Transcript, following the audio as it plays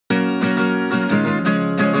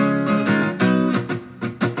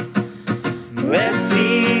Let's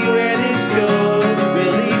see where this goes.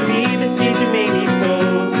 Will he be mistakes or maybe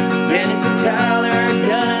foes? Dennis and Tyler are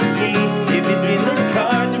gonna see if it's in the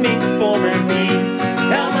cards to make the former beat.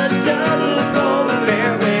 How much does the polar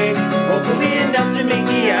bear weigh? Hopefully enough to make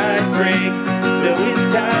the ice break. So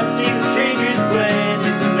it's time to see the strangers blend.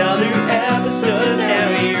 It's another episode of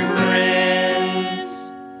Now Your Friends.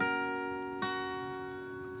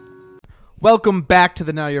 Welcome back to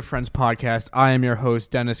the Now Your Friends podcast. I am your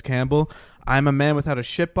host, Dennis Campbell. I'm a man without a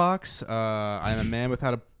shitbox. I'm a man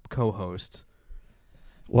without a co-host.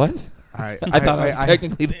 What? I thought I was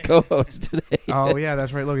technically the co-host today. Oh, yeah,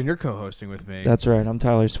 that's right, Logan. You're co-hosting with me. That's right. I'm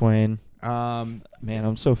Tyler Swain. Man,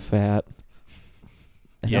 I'm so fat.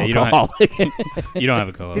 Yeah, you don't have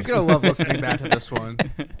a co-host. He's going to love listening back to this one.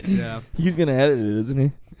 Yeah. He's going to edit it, isn't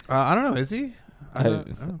he? I don't know. Is he? Okay,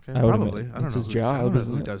 probably. I don't know. It's his job.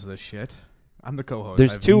 Who does this shit. I'm the co-host.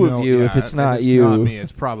 There's two of you. If it's not you. It's not me.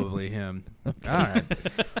 It's probably him. All right.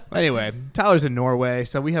 Anyway, Tyler's in Norway,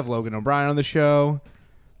 so we have Logan O'Brien on the show.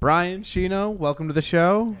 Brian, Sheeno, welcome to the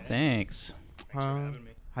show. Thanks. Thanks for having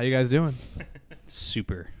me. How you guys doing?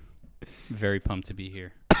 Super. Very pumped to be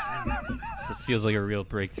here. It feels like a real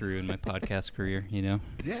breakthrough in my podcast career, you know?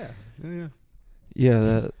 Yeah.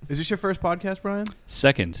 Yeah. Is this your first podcast, Brian?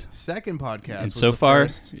 Second podcast. And so far,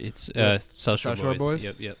 first it's South Shore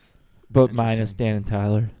Boys. Yep. But minus Dan and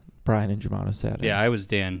Tyler. Brian and Germano sat in. Yeah, I was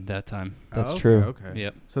Dan that time. That's true. Okay.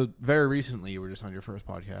 Yep. So very recently you were just on your first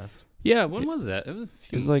podcast. Yeah, when was that? It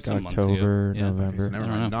was like October, November. Okay, so never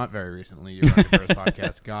mind. Not very recently you were on your first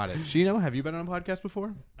podcast. Got it. Sheeno, have you been on a podcast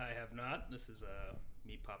before? I have not. This is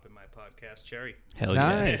me popping my podcast cherry. Hell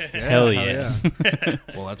nice. Yeah. Hell yeah.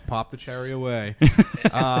 Well, let's pop the cherry away.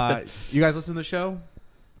 You guys listen to the show?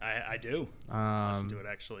 I do. Listen to it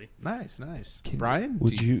actually. Nice. Brian,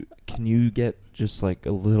 can you get just like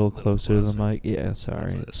a little closer to the mic? Yeah,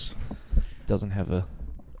 sorry. It doesn't have a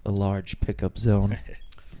large pickup zone.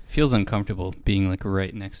 Feels uncomfortable being like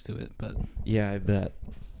right next to it, but yeah, I bet.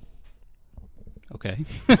 Okay.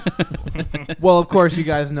 Well, of course, you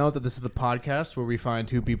guys know that this is the podcast where we find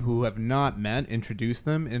two people who have not met, introduce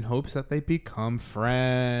them in hopes that they become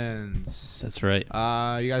friends. That's right.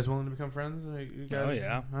 You guys willing to become friends? You guys? Oh,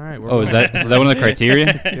 yeah. All right. Is that one of the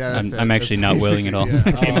criteria? Yeah, I'm actually not willing at all. Yeah.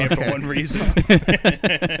 I came here for one reason.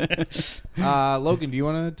 Logan, do you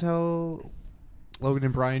want to tell... Logan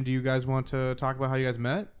and Brian, do you guys want to talk about how you guys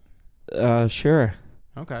met? Sure.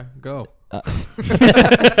 Okay, go.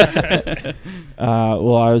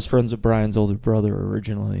 Well, I was friends with Brian's older brother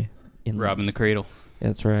originally. Robbing the cradle.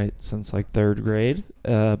 That's right, since like third grade.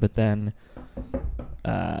 But then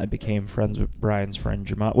I became friends with Brian's friend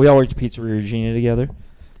Jamal. We all worked at Pizzeria Regina together.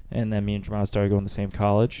 And then me and Jamal started going to the same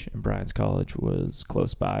college. And Brian's college was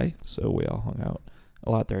close by. So we all hung out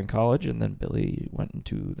a lot during college. And then Billy went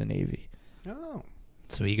into the Navy. Oh.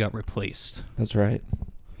 So he got replaced. That's right.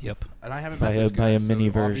 Yep. And I haven't by met this guy, a mini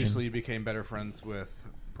version. Obviously, you became better friends with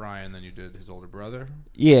Brian than you did his older brother.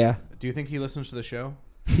 Yeah. Do you think he listens to the show?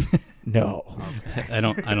 No. Okay. I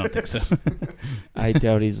don't think so. I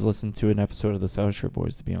doubt he's listened to an episode of the South Shore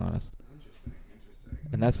Boys, to be honest. Interesting.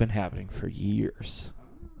 And that's been happening for years.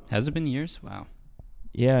 Has it been years? Wow.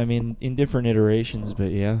 Yeah, I mean, in different iterations, but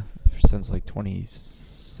yeah, since like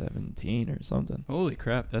 2017 or something. Holy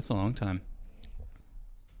crap, that's a long time.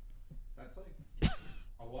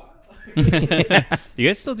 You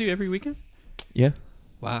guys still do every weekend? Yeah.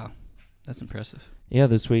 Wow. That's impressive. Yeah,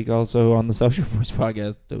 this week also on the South Shore Boys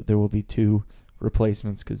podcast, there will be two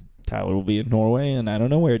replacements because Tyler will be in Norway, and I don't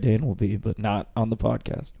know where Dan will be, but not on the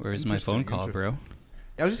podcast. Where's my phone call, bro?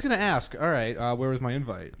 I was just going to ask, all right, where was my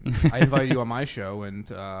invite? I invited you on my show, and...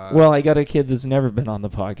 well, I got a kid that's never been on the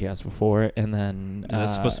podcast before, and then... Is that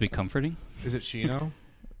supposed to be comforting? Is it Sheeno?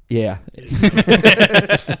 Yeah. I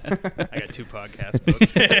got 2 podcasts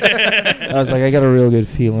booked. I was like, I got a real good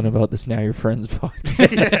feeling about this Now Your Friends podcast.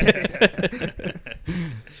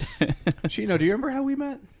 Sheeno, do you remember how we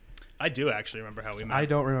met? I do actually remember how we met. I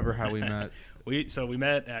don't remember how we met. We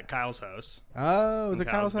met at Kyle's house. Oh, was it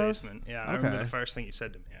Kyle's house? Basement. Yeah, I remember the first thing you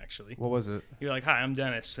said to me, actually. What was it? You were like, "Hi, I'm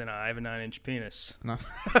Dennis, and I have a 9-inch penis." No.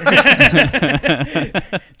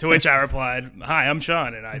 To which I replied, "Hi, I'm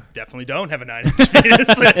Sean, and I definitely don't have a 9-inch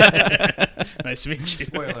penis." Nice to meet you.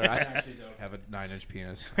 Spoiler, I actually don't have a 9-inch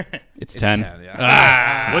penis. It's 10. 10,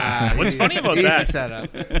 yeah. What's funny about that? Easy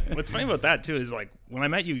setup. What's funny about that, too, is like when I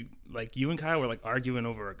met you, like you and Kyle were like arguing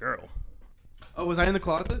over a girl. Oh, was I in the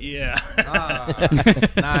closet? Yeah.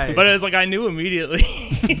 Nice. But it was like I knew immediately.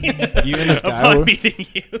 You and this guy upon were meeting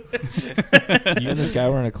you. You and this guy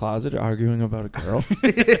were in a closet arguing about a girl.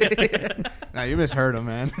 Nah, you misheard him,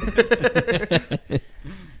 man.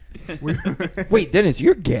 Wait, Dennis,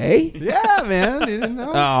 you're gay? Yeah, man. You didn't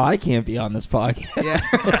know? Oh, I can't be on this podcast.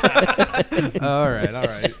 Yeah. All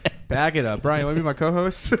right. Back it up. Brian, you want to be my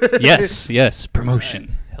co-host? Yes.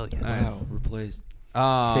 Promotion. Hell yes. Wow, replaced.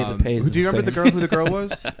 Do you remember who the girl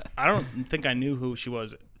was? I don't think I knew who she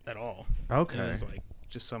was at all. Okay. It was like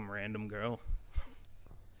just some random girl.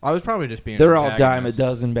 I was probably just being. They're all dime a protagonist.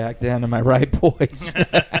 dozen back then. Am I right, boys?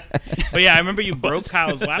 But yeah, I remember you broke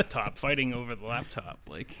Kyle's laptop, fighting over the laptop,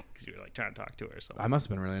 like because you were like trying to talk to her or something. I must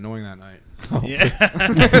have been really annoying that night. Yeah.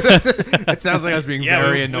 It sounds like I was being Yeah,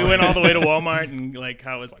 very we annoying. went all the way to Walmart and like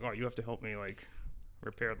Kyle was like, "Oh, you have to help me like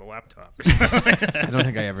repair the laptop." Or something like that. I don't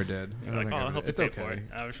think I ever did. I You're don't like, think "Oh, I I'll ever help did. you It's pay for okay. it."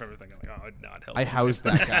 I was trying to think like, "Oh, I'd not help." I housed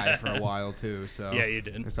that guy for a while too. So Yeah, you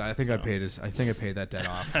did. I think I paid that debt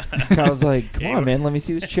off. I was like, come Yeah, on, man, let me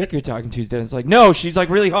see this chick you're talking to. Dennis like, no, she's like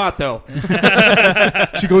really hot though.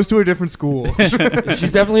 She goes to a different school.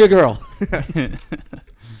 She's definitely a girl.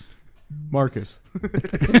 Marcus.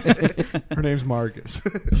 Her name's Marcus.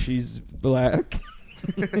 She's black.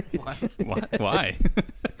 Why?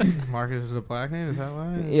 Marcus is a black name. Is that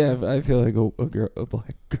why? Yeah, I feel like a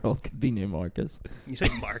black girl could be named Marcus. You say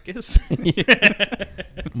Marcus?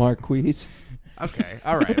 Marquise. Okay.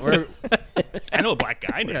 All right. I know a black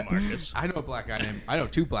guy named Marcus. I know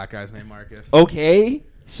two black guys named Marcus. Okay,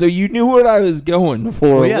 so you knew what I was going for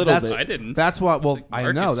Well, a yeah, little that's bit. I didn't. That's what. Well, I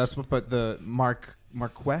know Marcus. that's what. But the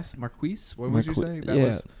Marquise. What was you saying? That yeah.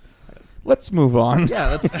 was. Let's move on. Yeah,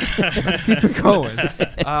 let's keep it going.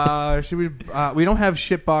 Should we? We don't have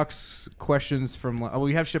shitbox questions from.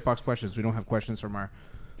 We have shitbox questions. We don't have questions from our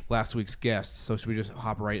last week's guests. So should we just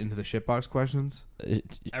hop right into the shitbox questions?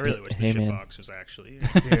 I really wish the Hey, shit man. box was actually.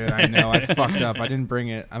 Dude, I know I fucked up. I didn't bring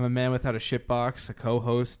it. I'm a man without a shitbox, a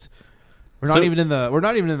co-host. We're So- not even in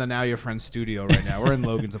the Now Your Friend studio right now. We're in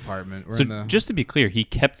Logan's apartment. We're So in the just to be clear, he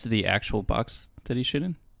kept the actual box that he shit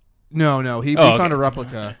in? No. We Oh, found okay. a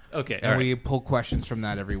replica. Okay, And we pull questions from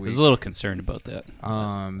that every I week. was a little concerned about that.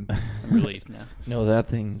 Um, I'm relieved now. No, that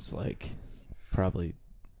thing's like probably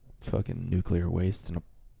fucking nuclear waste in a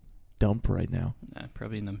dump right now.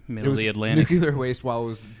 Probably in the it middle of was the Atlantic. nuclear waste while it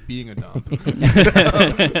was being a dump.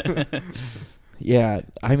 Yeah,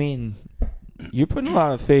 I mean, you're putting a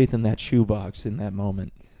lot of faith in that shoebox in that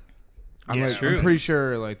moment. I'm, Yeah, like, true. I'm pretty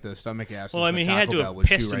sure like the stomach acid. Well, I mean, he had to Bell have would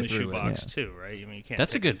pissed chew in right the through it. shoebox Yeah. too, right? I mean, you can't.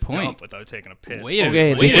 That's a take good point. Dump without taking a piss. Wait a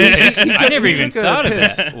Okay, minute. this I never He even took a thought of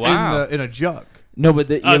piss that. Wow. in a jug. No, but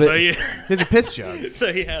the, Oh, yeah, so but, you. He has a piss jug.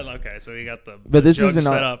 So he had so he got the. But this jug isn't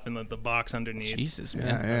set a- up and the box underneath. Jesus, Yeah,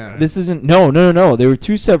 man. yeah. this isn't no. There were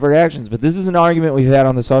two separate actions, but this is an argument we've had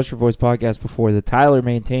on the Saucer Boys podcast before that Tyler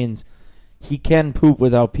maintains he can poop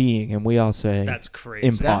without peeing, and we all say That's crazy.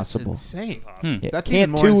 Impossible. That's insane. Impossible. yeah, That's can't even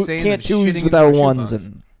more two insane can't than twos shitting without into a ones shoebox.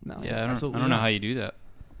 and No, Yeah, I absolutely don't know not. how you do that.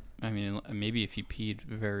 I mean, maybe if you peed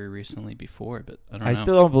very recently before, but I don't I know.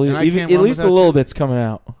 still don't believe And I even can't at run least a without little two. bit's coming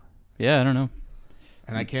out. Yeah, I don't know.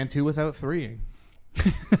 And I can't too without threeing.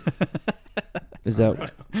 Is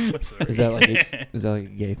that What's the is that like a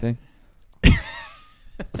gay thing?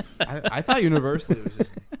 I thought universally it was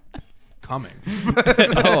just coming.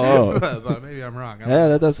 Oh. But maybe I'm wrong. Yeah,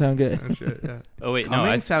 that does sound good. Oh, shit, yeah. Oh wait, no,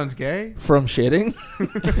 Coming sounds gay. From shitting?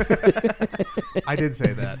 I did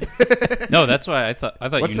say that. no. That's why I thought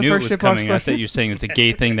What's you the knew it first was shitbox coming. I question? thought you were saying it's a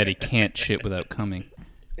gay thing that he can't shit without coming.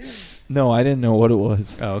 No, I didn't know what it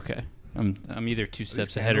was. Oh, okay. I'm either two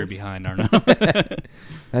steps these ahead or candles? behind. I don't know.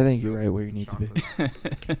 I think you're right where you need to be. Do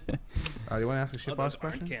you want to ask a Oh, shitbox those aren't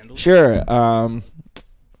question? candles. Sure.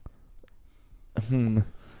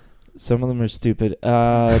 Some of them are stupid.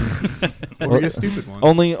 Or a stupid one.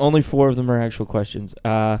 Only 4 of them are actual questions.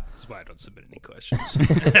 This is why I don't submit any questions.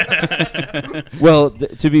 Well,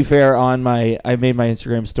 to be fair, I made my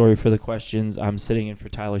Instagram story for the questions. I'm sitting in for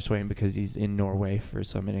Tyler Swain because he's in Norway for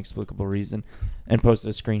some inexplicable reason, and posted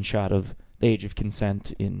a screenshot of the age of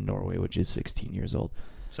consent in Norway, which is 16 years old.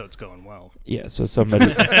 So it's going well. Yeah, so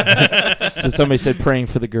somebody said praying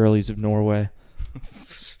for the girlies of Norway.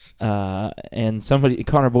 And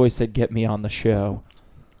Connor Boyce said, get me on the show.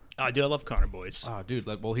 Oh, I love Connor Boyce. Oh, dude.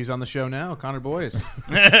 Well, he's on the show now. Connor Boyce.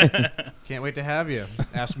 Can't wait to have you.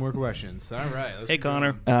 Ask more questions. All right. let's Hey, keep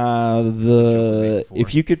Connor. going.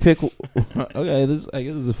 If you could pick, okay, I guess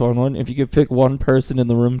this is a fun one. If you could pick one person in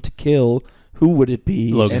the room to kill, who would it be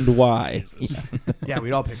Logan. and why? Jesus. Yeah,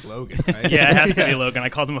 we'd all pick Logan, right? Yeah, it has to be Logan. I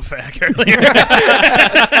called him a fag earlier.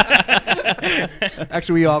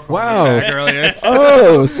 Actually, we all called Wow. him back earlier.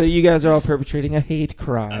 Oh, so you guys are all perpetrating a hate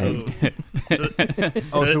crime. So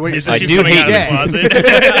what you're is saying? this I you do coming hate out of the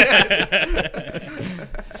closet?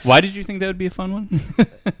 Why did you think that would be a fun one?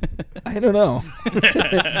 I don't know.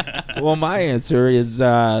 Well, my answer is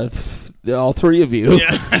All three of you. Yeah.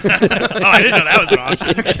 Oh, I didn't know that was an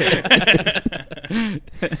option.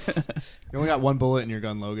 You only got one bullet in your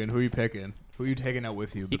gun, Logan. Who are you picking? Who are you taking out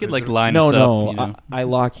with you? You could Because like they're- line No, us no. up. You know? I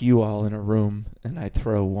lock you all in a room, and I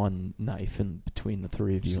throw one knife in between the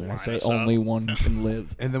three of you, Just and I line say us up. only one can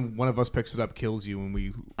live. And then one of us picks it up, kills you, and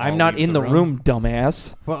we. I'm all not leave in the room,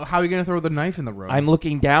 dumbass. Well, how are you gonna throw the knife in the room? I'm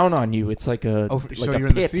looking down on you. It's like a Oh, like so a you're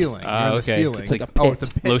in the pit. ceiling. You're in the Okay. ceiling. It's like a Oh, it's a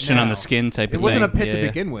pit. pit Lotion on now. the skin type It of wasn't a thing. pit Yeah, to yeah.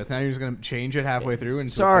 begin with. Now you're just gonna change it halfway through.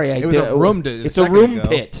 And Sorry, it was a room. It's a room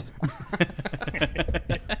pit.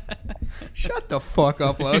 Shut the fuck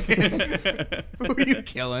up, Logan. Who are you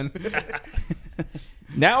killing?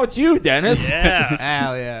 Now it's you, Dennis. Yeah. Oh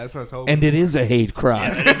yeah, that's what I was hoping. And it is a hate Yeah,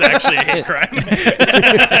 crime that is actually a hate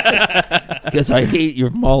crime. because I hate your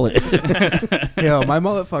mullet. Yo, my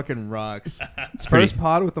mullet fucking rocks. It's pretty- first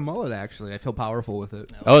pod with the mullet. Actually, I feel powerful with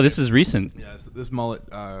it. Oh, this is recent. Yes, this mullet.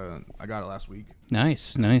 I got it last week.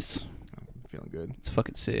 Nice, nice. I'm feeling good. It's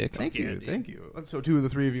fucking sick. Thank yeah, you, dude. thank you. So two of the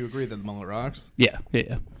three of you agree that the mullet rocks. Yeah, yeah,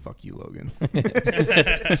 yeah. Fuck you, Logan.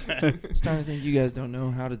 I'm starting to think you guys don't know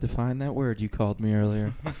how to define that word you called me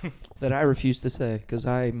earlier that I refuse to say because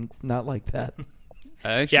I'm not like that.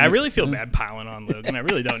 Yeah, I really feel bad piling on Logan. I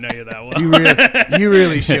really don't know you that well. You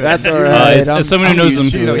really should. That's all You right. as I'm- someone who knows you him,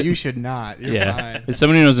 should, you should not. You're yeah. fine. As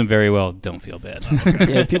someone who knows him very well, don't feel bad.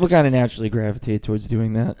 Yeah, people kind of naturally gravitate towards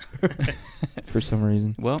doing that for some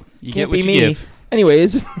reason. Well, you Can't get what be you me. give.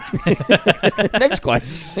 Anyways, next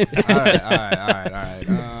question. all right.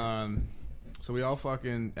 So we all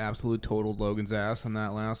fucking absolute totaled Logan's ass on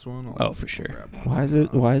that last one. Oh, for sure. Grab one.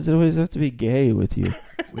 Why does it always have to be gay with you?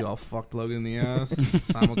 We all fucked Logan in the ass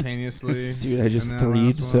simultaneously. Dude, I just in that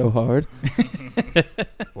threed last so one. hard.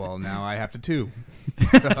 Well, now I have to two.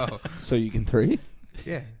 So, So you can three?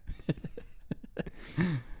 yeah.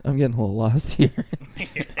 I'm getting a little lost here.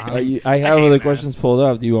 I'm- I have hate other math. questions pulled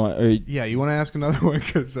up. Do you want? Or, Yeah, you want to ask another one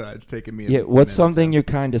because it's taking me. yeah. a What's minute something to- you're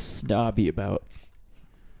kind of snobby about?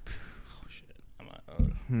 Oh, shit.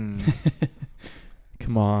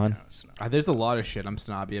 Come on. No, it's not. There's a lot of shit I'm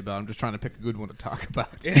snobby about. I'm just trying to pick a good one to talk about.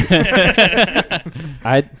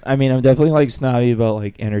 I mean, I'm definitely like snobby about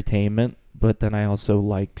like entertainment, but then I also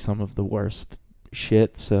like some of the worst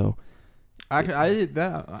shit. So I pretty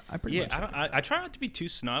Yeah, much. I try not to be too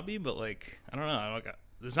snobby, but like I don't know.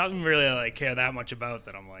 There's nothing really I like care that much about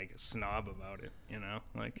that I'm like a snob about it. You know,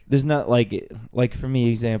 like there's not like for me,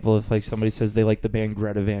 example, if like somebody says they like the band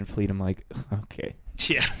Greta Van Fleet, I'm like, okay.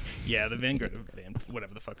 yeah, the Van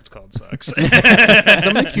whatever the fuck it's called sucks.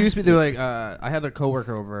 Somebody accused me. They were like, I had a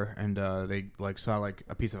coworker over, and they like saw like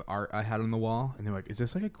a piece of art I had on the wall, and they're like, "Is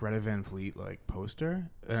this like a Greta Van Fleet like poster?"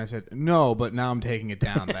 And I said, "No, but now I'm taking it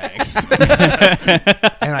down, thanks."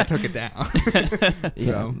 And I took it down. Yeah,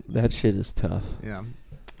 So, that shit is tough. yeah.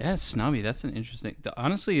 Yeah, snobby. That's an interesting.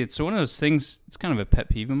 Honestly, it's one of those things. It's kind of a pet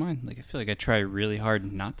peeve of mine. Like I feel like I try really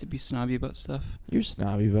hard not to be snobby about stuff. You're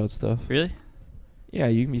snobby about stuff. Really, Yeah,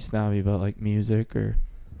 you can be snobby about like music or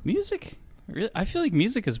music. Really, I feel like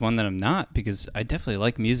music is one that I'm not because I definitely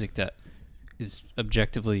like music that is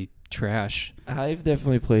objectively trash. I've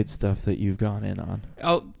definitely played stuff that you've gone in on.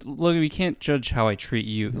 Oh, look, we can't judge how I treat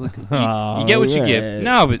you. Look, you Oh, get what you right. give.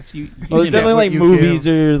 No, but it's you. Well, it's get definitely what like you movies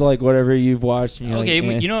give. or like whatever you've watched. And you're Okay,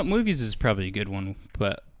 like, eh. you know what? Movies is probably a good one,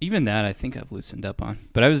 but even that I think I've loosened up on.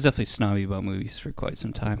 But I was definitely snobby about movies for quite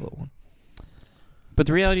some That's a time. cool one. But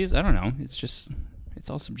the reality is, I don't know. It's just, it's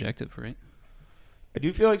all subjective, right? I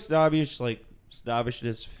do feel like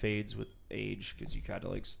snobbishness fades with age because you kind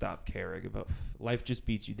of like stop caring about life. Just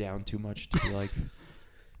beats you down too much to be like,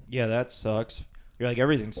 yeah, that sucks. You're like,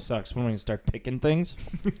 everything sucks. When are we gonna start picking things?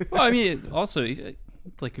 Well, I mean, also,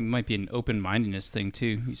 like, it might be an open-mindedness thing,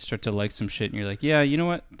 too. You start to like some shit, and you're like, yeah, you know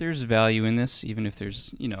what? There's value in this, even if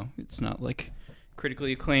there's, it's not, like,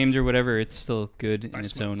 critically acclaimed or whatever. It's still good in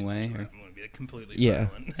its own way. I'm Or, going to be completely Yeah.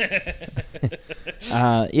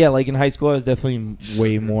 silent. Yeah, like in high school, I was definitely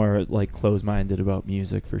way more like closed-minded about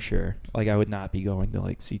music for sure. Like I would not be going to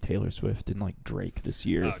like see Taylor Swift and like Drake this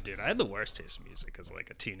year. Oh, dude, I had the worst taste in music as like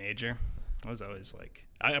a teenager. I was always like,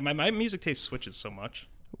 my music taste switches so much.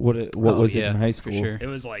 What Oh, was it yeah, in high for school? sure. It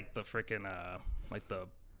was like the freaking like the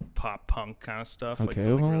pop punk kind of stuff. Okay,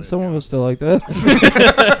 like, well, really some of kind us still like that.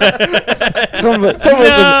 some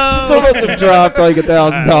of us have dropped like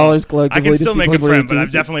 $1,000 collectively. I can still to see make a Blink-182. friend, but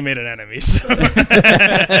I've definitely made an enemy. So.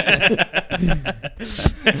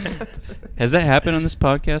 has that happened on this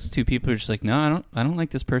podcast? Two people are just like, no, I don't like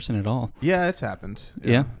this person at all. Yeah, it's happened.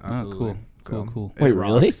 Yeah? Oh, absolutely. cool. Cool. Wait,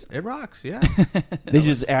 really? It rocks. Yeah. They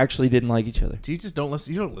just actually didn't like each other. You just don't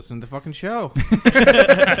listen. You don't listen to the fucking show.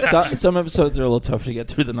 Some episodes are a little tougher to get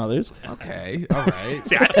through than others. Okay. All right.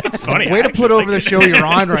 See, I think it's funny. Way I to actually put over think the it- show you're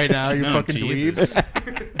on right now. You Oh, fucking Jesus.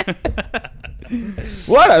 dweeb.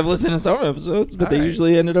 What? I've listened to some episodes, but they Alright.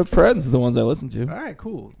 usually ended up friends, the ones I listened to. All right,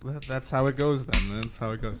 cool. That's how it goes then. That's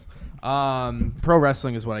how it goes. Pro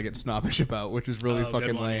wrestling is what I get snobbish about, which is really Oh, good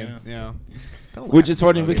fucking one, lame. Yeah. Don't Which laugh is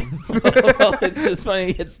funny at me, because Logan. well, it's just funny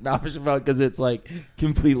to get snobbish about because it's like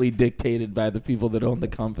completely dictated by the people that own the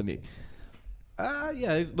company.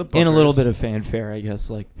 Yeah. The And a little bookers. bit of fanfare, I guess.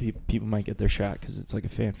 Like people might get their shot because it's like a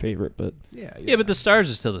fan favorite, but Yeah, but the stars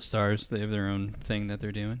are still the stars. They have their own thing that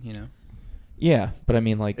they're doing, you know. yeah. But I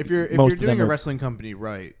mean, like if you're most of doing them a are- wrestling company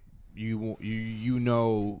right, you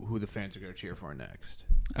know who the fans are going to cheer for next.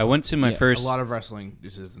 I went to my Yeah, first. A lot of wrestling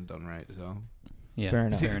just isn't done right. So yeah, Fair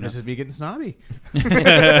enough. this is me getting snobby.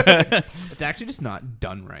 It's actually just not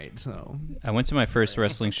done right. So I went to my first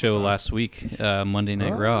wrestling show last week, Monday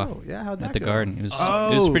Night Raw, Yeah, how'd that at the go? Garden. It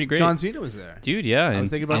was pretty great. John Cena was there. Dude, yeah. I was and-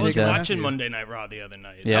 thinking about I was taking that watching for you. Monday Night Raw the other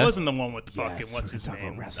night. Yeah? I wasn't the one with the fucking Yes, what's we're his gonna talk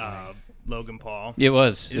about name, wrestling. Logan Paul. It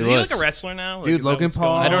was. Is it he was. like a wrestler now? Like, Dude, is that Logan what's going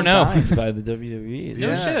Paul- on? I don't know. signed by the WWE.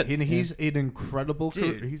 No shit. He's an incredible.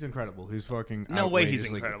 Dude. He's incredible. He's fucking. No way, he's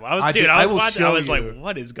outrageously incredible. good. I was will watching. I show was like, you-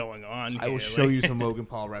 what is going on? I will here? show Like- you some Logan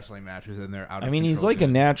Paul wrestling matches, and they're out. I of mean, he's control like a good.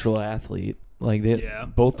 natural athlete. Like they, Yeah.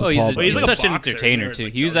 both. The Oh, he's, Paul he's, But he's brothers. like a such an boxer, entertainer or, too.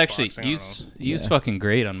 like, He was does actually boxing, I don't know. he was Yeah. fucking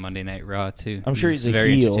great on Monday Night Raw too. I'm sure He's he's a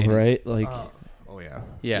very heel, entertaining. right? Like, Oh yeah.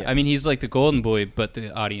 Yeah, Yeah. I mean he's like the golden boy, but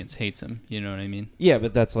the audience hates him. You know what I mean? yeah,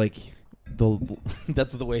 but that's like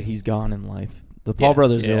that's the way he's gone in life. The Paul Yeah,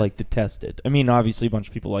 brothers yeah. are like detested. I mean, obviously a bunch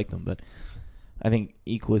of people like them, but I think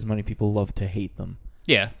equally as many people love to hate them.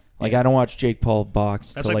 Yeah. Like I don't watch Jake Paul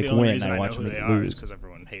box That's to like like the only win. reason I I know watch who him they are is lose. because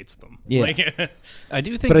everyone hates them. Yeah. Like, I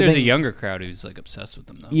do think But I there's a think- younger crowd who's like obsessed with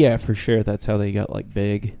them though. Yeah, for sure. That's how they got like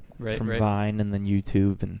big Right, from right. Vine and then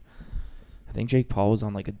YouTube, and I think Jake Paul was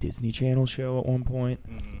on like a Disney Channel show at one point.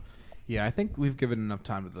 Yeah, I think we've given enough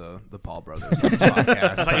time to the Paul brothers on this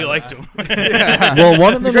podcast. I thought you liked him. Yeah. Well,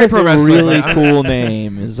 one of He's a them great has pro a wrestler, really man. cool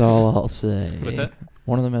name. Is all I'll say. What's that?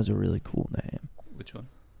 One of them has a really cool name. Which one?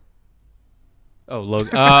 Oh,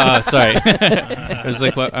 Logan. Sorry. I was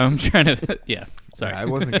like, what? I'm trying to. Yeah. Sorry. Yeah, I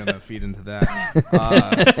wasn't gonna feed into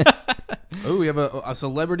that. Oh, we have a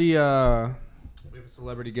celebrity. We have a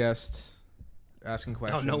celebrity guest asking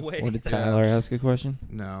questions. no way. What did Yeah. Tyler ask a question?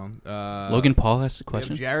 No. Logan Paul asked a We have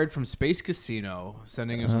question. Jared from Space Casino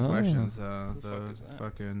sending in some Oh. questions. fuck The is that?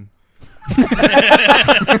 fucking.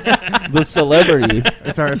 The celebrity.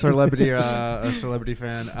 It's our celebrity, a celebrity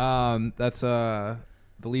fan. That's the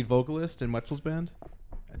lead vocalist in Wetzel's band.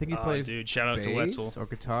 I think he plays Dude, shout out to bass Wetzel. or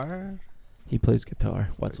guitar. He plays guitar.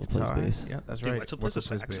 Wetzel plays Guitar. bass. Yeah, that's Dude, right. Wetzel plays the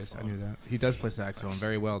bass. I saxophone. knew that. He does play saxophone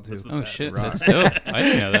very well too. that's the Oh best. shit, Rock. that's dope. I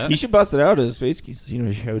didn't know that. He should bust it out at a Space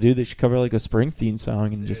Casino show, dude. They should cover like a Springsteen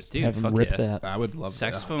song and just Dude, have him fuck rip yeah. that. I would love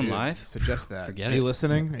Saxophone that. Dude, live? Suggest that. Forget Are you it.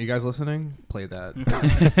 listening? Are you guys listening? Play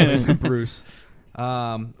that. Play some Bruce.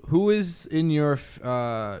 Who is in your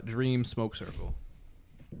dream smoke circle?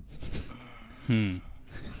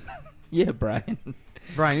 Yeah, Brian.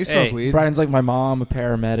 Brian, you smoke Hey, weed. Brian's like my mom, a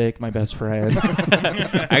paramedic, my best friend.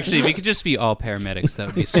 Actually, if you could just be all paramedics, that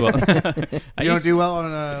would be swell. You don't do well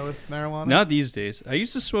on with marijuana? Not these days. I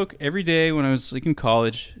used to smoke every day when I was like in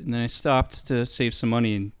college, and then I stopped to save some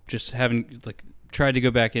money and just haven't like tried to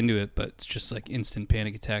go back into it. But it's just like instant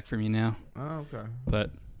panic attack for me now. Oh, okay. But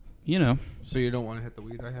you know, So you don't want to hit the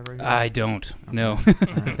weed I have right here? I don't. No,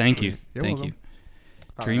 Alright, thank you, sweet. You're thank welcome.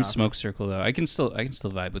 you. Dream smoke circle though, I can still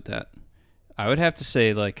vibe with that. I would have to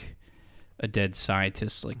say like a dead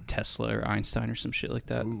scientist like Tesla or Einstein or some shit like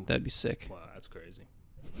that. Ooh. That'd be sick. Wow, that's crazy.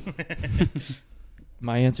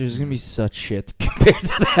 My answer is gonna be such shit compared to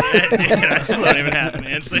that. Dude, I still don't even have an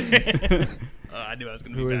answer. I knew I was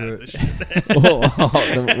going to Who be is bad at it?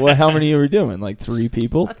 this shit. Well, how many were we doing? Like 3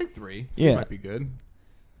 people? I think 3. 3 Yeah. might be good.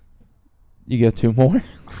 You got 2 more?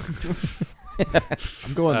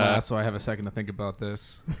 I'm going Uh, last, so I have a second to think about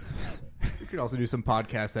this. We could also do some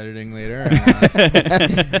podcast editing later.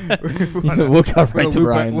 We'll cut right to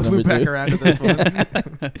Brian's We'll number loop back 2. around to this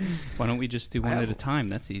one. Why don't we just do one have- at a time?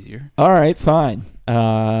 That's easier. All right, fine.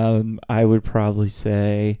 I would probably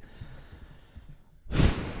say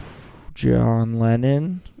John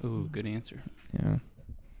Lennon. Ooh, good answer. Yeah.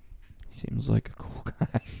 He seems like a cool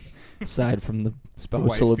guy. aside from the The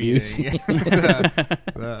spousal wife abuse. beating.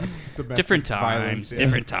 The domestic Different violence, times. yeah.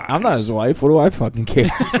 Different times. I'm not his wife. What do I fucking care?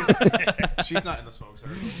 She's not in the smoke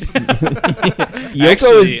circle. Yoko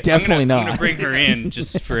Actually, is definitely I'm not. gonna bring her in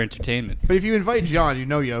just for entertainment. But if you invite John, you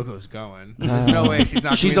know Yoko's going. There's no way she's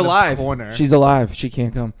not. She's gonna be in the alive. corner. She's alive. She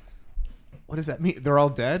can't come. What does that mean? They're all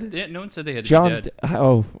dead. Yeah, no one said they had to John's. be dead.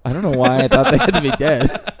 Oh, I don't know why I thought they had to be dead.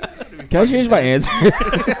 Can I change my answer?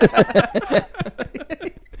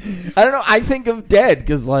 I don't know. I think of dead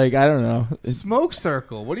because, like, I don't know. Smoke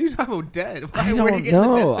circle. What are you talking about? Dead? I Where are you don't getting the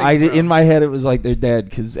know. dead thing from? In my head, it was like they're dead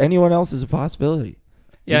because anyone else is a possibility.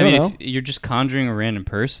 Yeah, You I mean, don't if you're just conjuring a random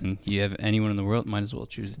person, you have anyone in the world, might as well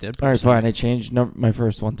choose a dead person. All right, fine. I changed my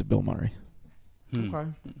first one to Bill Murray. Okay.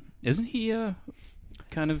 Isn't he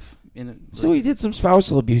kind of in a... So he did some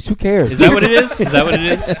spousal abuse. Who cares? Is that what it is? Is that what it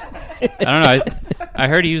is? I don't know. I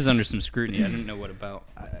heard he was under some scrutiny. I didn't know what about.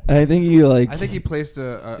 I think he I think he placed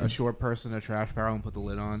a short person in a trash barrel and put the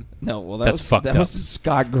lid on. No, well, That's fucked that up. was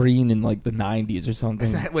Scott Green in like the '90s or something.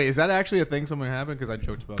 Is that actually a thing something happened? Because I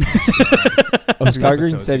joked about that. Oh, Scott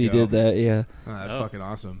Green episodes said he ago. did that. Yeah, Oh, that's Oh. fucking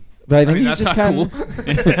awesome. but I think mean, he's that's just not kind of.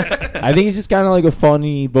 cool. I think he's just kind of like a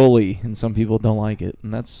funny bully, and some people don't like it,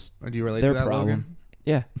 and that's Do you relate their to that, problem. Logan?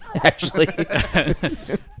 Yeah, actually.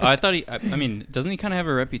 I thought he. I mean, doesn't he kind of have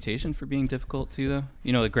a reputation for being difficult too, though?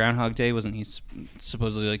 You know, like Groundhog Day, wasn't he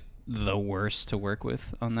supposedly like the worst to work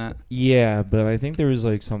with on that? Yeah, but I think there was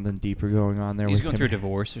like something deeper going on there. He's with going him. through a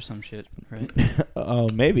divorce or some shit, right? Oh,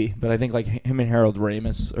 maybe. But I think like him and Harold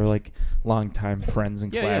Ramis are like longtime friends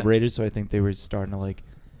and Yeah, collaborators, so I think they were starting to like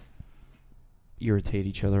irritate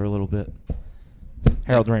each other a little bit.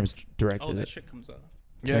 Sheldon Ramis directed Oh, that it. shit comes off.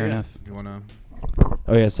 Yeah, Fair yeah. enough. You wanna?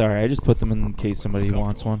 Oh yeah, sorry. I just put them in case somebody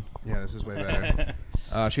wants one. Yeah, this is way better.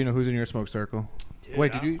 Sheeno, who's in your smoke circle? Dude,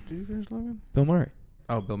 Wait, I- did you finish Logan? Bill Murray.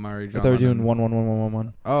 Oh, Bill Murray. I John thought we were doing Lennon.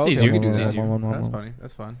 1-1-1-1-1-1. Oh, It's okay, easier. we can do It's that. easier. That's funny.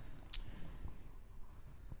 That's fun.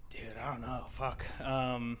 Dude, I don't know. Fuck.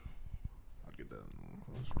 I'll get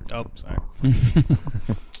that. Oh, sorry.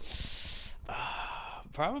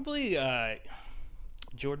 Probably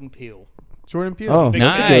Jordan Peele. Jordan Peele. Oh, Big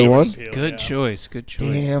that's fan a of good one. Peele, Good yeah. choice. Good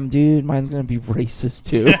choice. Damn, dude, mine's gonna be racist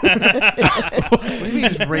too. What do you mean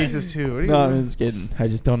it's racist too? What do you No, mean? I'm just kidding. I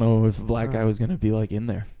just don't know if a black guy was gonna be like in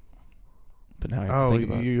there. But now I have to Oh, think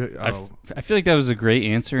about it. you. I Oh, I feel like that was a great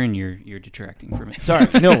answer, and you're detracting from it. Sorry,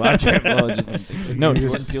 no, I'm trying. Well, no, You're Jordan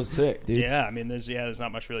just- Peele's sick, dude. Yeah, I mean, there's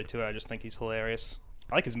not much really to it. I just think he's hilarious.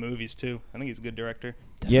 I like his movies too. I think he's a good director.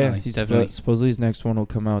 Yeah, Definitely, he's definitely. supposedly his next one will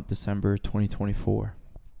come out December 2024,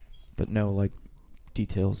 but no like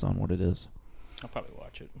details on what it is. I'll probably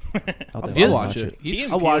watch it. I'll I'll definitely watch it. He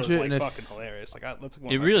and I'll Peele watch is, it, like, and if- fucking hilarious. Like, that's like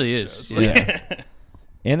one It of my really favorite is, shows. yeah.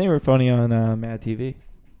 And they were funny on Mad TV.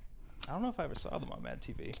 I don't know if I ever saw them on Mad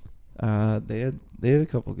TV. They had a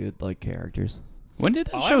couple good like characters. When did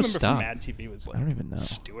that All I show remember stop? from Mad TV was like I don't even know.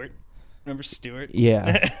 Stewart. Remember Stewart?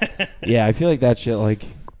 Yeah, yeah. I feel like that shit. Like,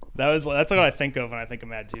 That's what I think of when I think of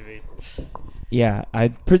Mad TV. yeah, I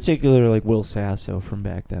particularly like Will Sasso from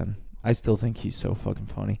back then. I still think he's so fucking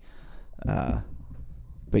funny.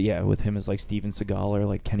 But yeah, with him as like Steven Seagal or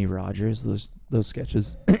like Kenny Rogers, those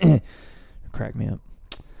sketches crack me up.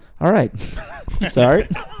 All right, sorry.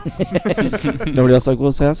 Nobody else like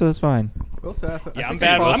Will Sasso? That's fine. Will Sasso. Yeah, I I'm think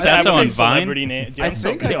bad. Will I'm Sasso bad with on like, celebrity Vine? names. I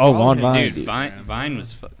think I Oh, saw on him. Vine. Dude, Vine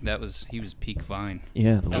was he was peak Vine.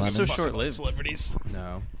 Yeah, the That was lemon. so short-lived. Celebrities.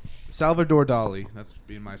 No. Salvador Dali. That's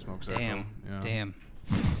being my smoke circle. Damn, Yeah. damn.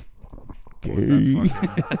 What was that Gay.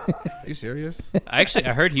 fucking- Are you serious? I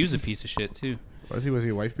heard he was a piece of shit too. Was he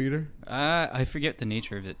a wife beater? I forget the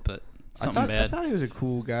nature of it, but something I bad. thought he was a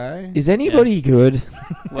cool guy. Is anybody good?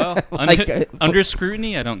 Well, Like, under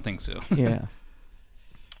scrutiny, I don't think so. Yeah.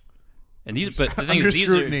 And but the thing Under is, these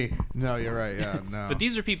scrutiny. No, you're right. Yeah, no. but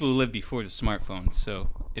these are people who lived before the smartphones. So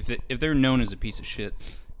if they're known as a piece of shit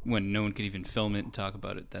when no one could even film it and talk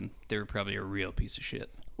about it, then they were probably a real piece of shit.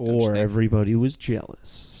 Don't you Or think? everybody was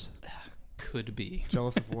jealous. Could be.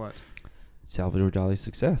 Jealous of what? Salvador Dali's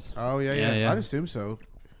success. Oh yeah, Yeah, yeah. yeah. I'd assume so.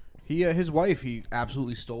 His wife, he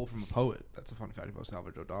absolutely stole from a poet. That's a fun fact about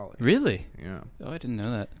Salvador Dali. Really? Yeah. Oh, I didn't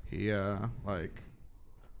know that. He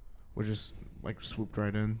was just like swooped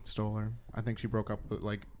right in, stole her. I think she broke up with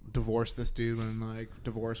divorced this dude when like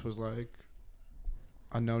divorce was like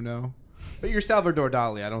a no. But you're Salvador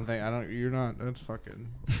Dali. You're not. That's fucking.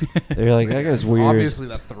 They're like, that guy's weird. Obviously,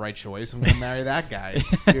 that's the right choice. I'm gonna marry that guy.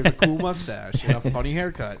 He has a cool mustache and a funny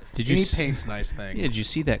haircut. Did and you he paints nice things. Yeah, did you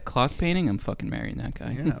see that clock painting? I'm fucking marrying that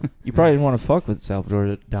guy. Yeah. You probably didn't want to fuck with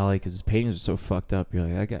Salvador Dali because his paintings are so fucked up. You're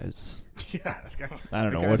like, that guy's. Yeah. This guy, I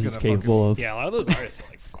don't that know guy's what he's gonna capable of. Yeah, a lot of those artists are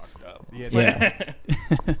like fucked up. Yeah.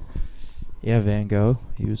 Yeah. Yeah, Van Gogh.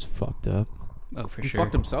 He was fucked up. Oh, for He sure.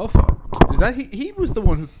 fucked himself up. Is that he was the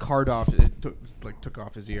one who took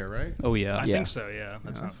off his ear, right? Oh yeah. I Yeah. think so. Yeah, that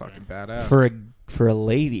That's sounds fucking right. badass. For a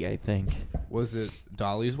lady, I think. Was it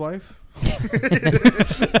Dolly's wife?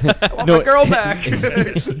 I want my girl back.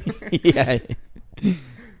 Yeah.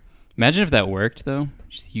 Imagine if that worked though.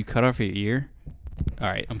 You cut off your ear. All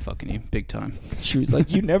right, I'm fucking you big time. She was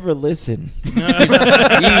like, "You never listen."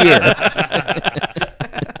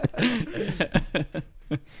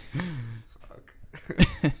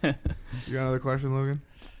 You got another question, Logan?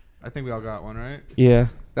 I think we all got one, right? Yeah.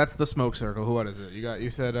 That's the smoke circle. What is it? You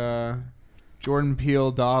said Jordan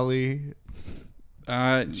Peele, Dolly,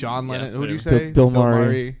 John Lennon. Who do you say? Bill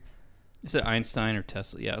Murray. Is it Einstein or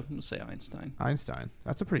Tesla? Yeah, we'll say Einstein. Einstein.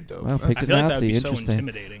 That's a pretty dope. Well, that's- pick I a feel like that would Nazi. be so Interesting.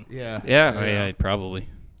 intimidating. yeah. Yeah, probably.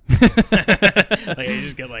 Like you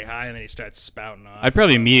just get like high and then he starts spouting off. I'd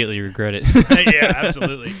probably immediately regret it. Yeah,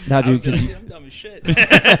 absolutely. Nah, dude, 'cause I'm dumb as shit.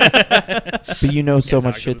 But you know so Yeah,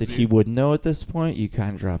 much not shit gonna that see he it. wouldn't know at this point. You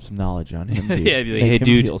kind of drop some knowledge on him, dude. Yeah, be like, Make "Hey, him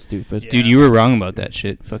dude." feel stupid. Yeah. Dude, you were wrong about that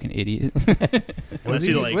shit. Fucking idiot. Unless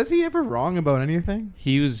he like Was he ever wrong about anything?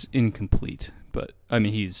 He was incomplete, but I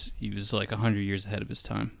mean, he was like 100 years ahead of his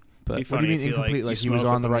time. But Be What do funny you if mean he, incomplete? Like you he was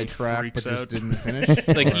smoke on the with him right and he track, freaks but just out. didn't finish.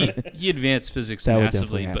 like Or- he advanced physics That would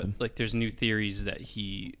massively, definitely but happen. like there's new theories that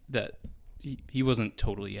he wasn't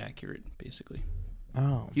totally accurate. Basically,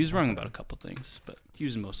 Oh. he was wrong about a couple things, but he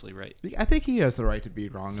was mostly right. I think he has the right to be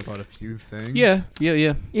wrong about a few things. Yeah.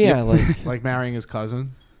 Yeah, Yep. like Like marrying his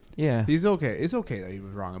cousin. yeah. He's okay. It's okay that he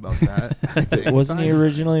was wrong about that. I think. Wasn't he Fine.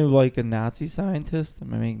 originally like a Nazi scientist?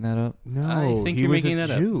 Am I making that up? No, I think he you're was making a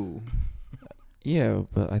that up. Jew. Yeah,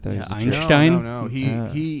 but I thought Yeah, he was a Jew. Einstein? No.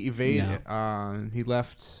 He evaded. No. He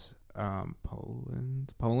left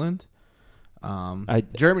Poland. I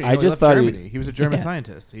Germany. I No, he just left thought Germany. He was a German Yeah.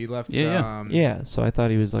 scientist. He left. Yeah. Yeah, so I thought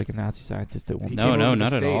he was like a Nazi scientist at one He point. No, came over to the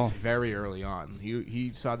not at all. States very early on.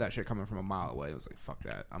 He saw that shit coming from a mile away. It was like, fuck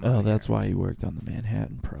that. I'm Oh, outta that's here. why he worked on the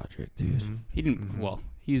Manhattan Project, dude. Mhm. He didn't. Mhm. Well,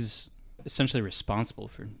 he's essentially responsible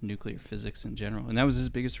for nuclear physics in general, and that was his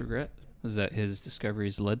biggest regret, was that his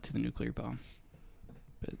discoveries led to the nuclear bomb.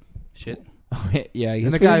 But shit. Oh, yeah, I And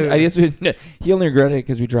guess the we guy didn't- who- I guess we didn't- he only regretted it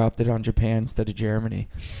because we dropped it on Japan instead of Germany.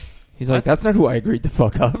 He's like, that's not who I agreed to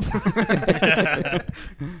fuck up.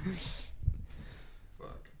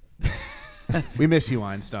 We miss you,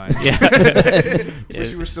 Einstein. Yeah.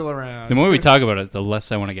 Wish you were still around. The more we talk about it, the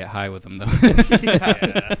less I want to get high with him, though.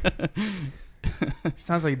 Yeah.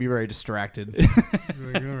 Sounds like he'd be very distracted.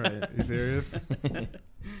 Like, all right, you serious?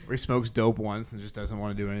 Or he smokes dope once and just doesn't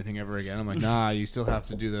want to do anything ever again. I'm like, nah, you still have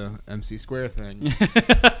to do the MC square thing.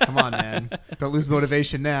 Come on, man. Don't lose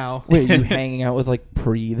motivation now. Wait, you hanging out with like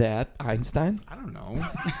pre that Einstein? I don't know.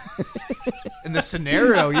 In the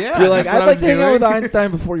scenario, yeah. You're like, that's what I'd I like was to hang out with doing.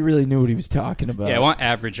 Einstein before he really knew what he was talking about. Yeah, I want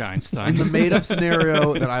average In Einstein. the made-up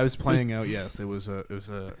scenario that I was playing out, yes, it was a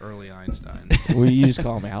early Einstein. Well, you just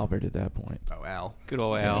call him Albert at that point. Oh, Al. Good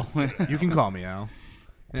old Al. You can call me Al.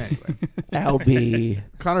 Anyway, Albie.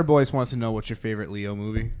 Connor Boyce wants to know what's your favorite Leo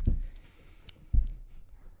movie.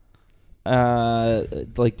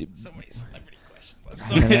 Like, So many celebrity questions. I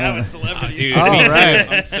So know. many I'm a Oh, celebrity. dude, Oh, me too. right.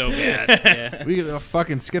 I'm so bad. Yeah. We could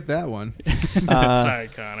fucking skip that one. Sorry,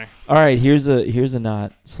 Connor. all right, here's a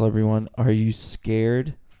not celebrity one. Are you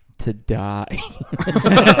scared to die?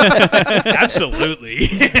 Absolutely.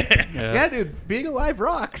 Yeah, dude, being alive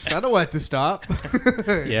rocks. I don't want it to stop.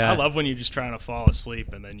 Yeah. I love when you're just trying to fall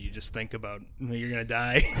asleep and then you just think about you're gonna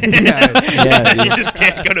die. Yeah. Yeah, you dude. just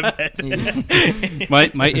can't go to bed.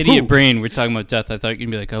 My idiot brain, we're talking about death. I thought you'd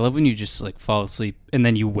be like, I love when you just like fall asleep and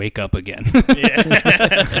then you wake up again.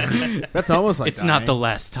 Yeah. That's almost like It's not the dying.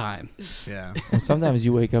 last time. Yeah. Well, sometimes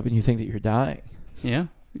you wake up and you think that you're dying. Yeah.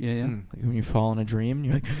 Yeah. Mm. Like when you fall in a dream and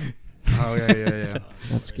you're like, Oh yeah.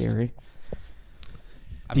 that's scary.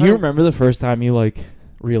 I've Do you had a- remember the first time you like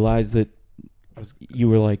realized that I was- you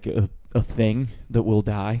were like a thing that will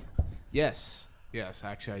die? Yes,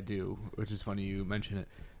 actually I do, which is funny you mention it.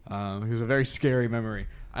 It was a very scary memory.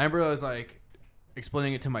 I remember I was like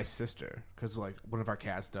explaining it to my sister because like one of our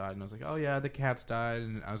cats died, and I was like, "Oh yeah, the cats died,"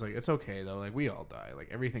 and I was like, "It's okay though. Like we all die. Like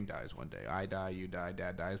everything dies one day. I die, you die,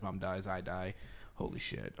 Dad dies, Mom dies, I die." Holy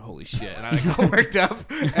shit! And I like got worked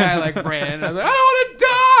up, and I like ran. And I was like, "I don't want to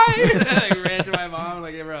die!" And I like ran to my mom, and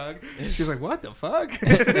like gave her a hug. She was like, "What the fuck?"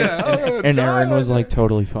 Yeah, I don't wanna And die, Aaron was I like don't-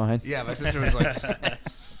 totally fine. Yeah, my sister was like,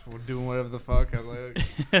 just doing whatever the fuck. I was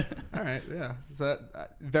like, all right, yeah. So that, I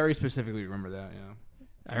very specifically remember that, yeah.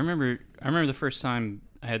 I remember the first time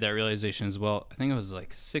I had that realization as well. I think I was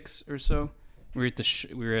like 6 or so. We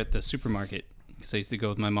were at the supermarket because I used to go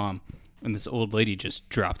with my mom, and this old lady just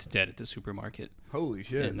dropped dead at the supermarket. Holy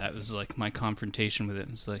shit! And that was like my confrontation with it.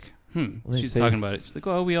 It's like, Well, they she's say- talking about it. She's like,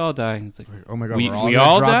 "Oh, we all die." And it's like, Oh my god, we we're all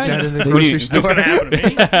all gonna drop die? dead in the What do grocery you- That's store. gonna happen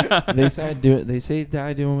to me. They say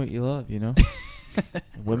die doing what you love. You know,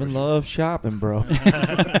 women love shopping, bro.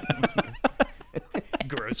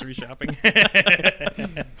 Grocery shopping.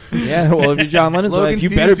 Yeah, well, if you're John Lennon's Logan's wife, you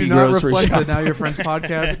views better do be not grocery reflect the shopping. Now Your Friends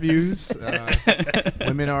podcast views.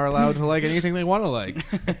 Women are allowed to like anything they want to like,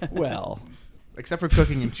 Well, except for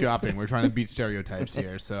cooking and shopping. We're trying to beat stereotypes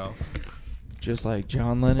here. So just like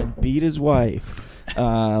John Lennon beat his wife.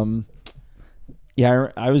 Yeah,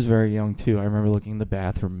 I was very young too. I remember looking in the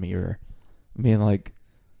bathroom mirror, being like,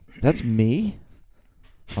 "That's me.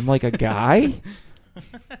 I'm like a guy,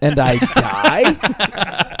 and I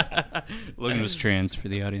die." Logan was trans for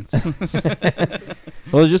the audience.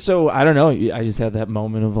 Well, it's just so I don't know. I just had that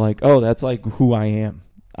moment of like, oh, that's like who I am.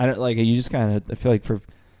 I don't like. You just kind of. I feel like for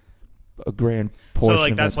a grand portion. So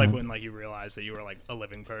like of that's that like time. when like you realized that you were like a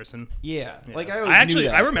living person. Yeah. Yeah. Like I always knew actually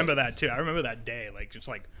that, I but- remember that too. I remember that day, like just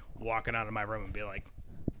like walking out of my room and be like,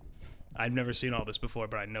 I've never seen all this before,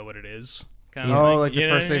 but I know what it is. Kind of oh, like you the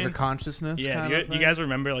know first what I day for mean? consciousness. Yeah, kind do of you thing? guys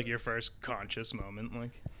remember like your first conscious moment?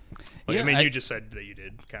 Like Yeah, I mean, I- you just said that you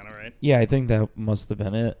did, kind of, right? Yeah, I think that must have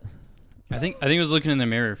been it. I think it was looking in the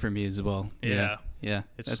mirror for me as well. Yeah. Yeah.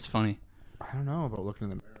 That's funny. I don't know about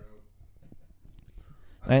looking in the mirror.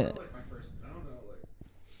 I- I don't know like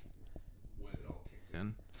when it all kicked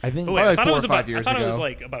in. I think. But wait, Probably I thought 4 it or was 5 about, years I thought it was ago.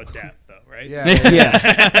 like about death, though, right? Yeah.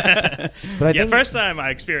 Yeah. But I Yeah, think first time I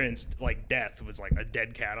experienced like death was like a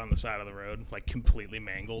dead cat on the side of the road, like completely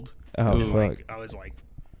mangled. Oh, And, fuck. like, I was like,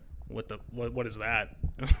 what is that?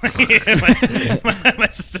 my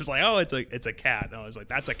sister's like, oh, it's a cat. And I was like,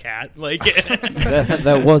 that's a cat. Like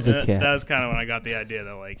that was a cat. That was kind of when I got the idea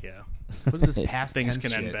that like, yeah, What is this past things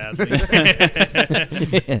tense can shit?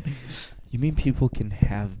 end badly. You mean people can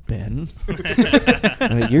have been?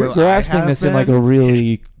 You're Will I grasping have this in like a been?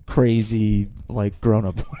 really crazy, like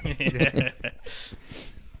grown-up way.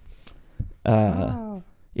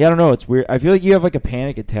 Yeah, I don't know. It's weird. I feel like you have like a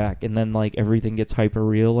panic attack, and then like everything gets hyper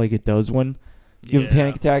real, like it does when you have a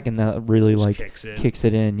panic attack, and that really Just like kicks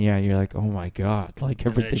in. it in. Yeah, you're like, oh my god, like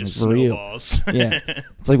And then it everything just is real. snowballs. Yeah,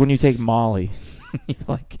 it's like when you take Molly. You're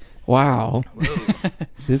like, wow,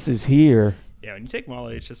 this is here. Yeah, when you take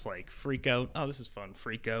Molly, it's just like freak out. Oh, this is fun.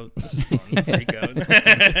 Freak out. This is fun. Freak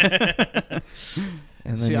out.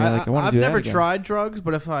 And then See, you're like, I want to I've do that never again. tried drugs,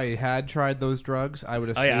 but if I had tried those drugs, I would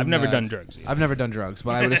assume. Oh yeah, I've never that- done drugs. Either. I've never done drugs,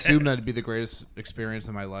 but I would assume that'd be the greatest experience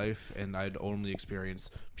of my life, and I'd only experience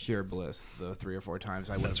pure bliss the 3 or 4 times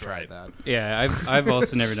I would have That's tried right. that. Yeah, I've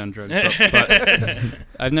also never done drugs, but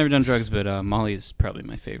I've never done drugs, but Molly is probably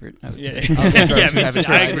my favorite. I would Yeah, say. I'll do drugs yeah, and me have too. it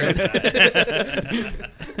I tried. agree with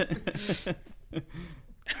that.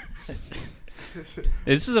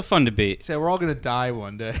 This is a fun debate. Say we're all gonna die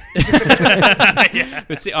one day. Yeah.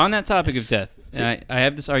 But see, on that topic of death, and I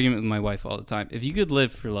have this argument with my wife all the time. If you could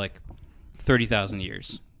live for like 30,000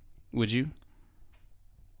 years, would you?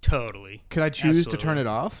 Totally. Could I choose to Absolutely. turn it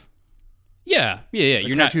off? Yeah. You're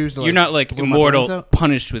can I not. choose to, You're like, not like blow my brains immortal, out?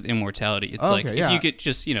 punished with immortality. It's Oh, like okay, if yeah. you could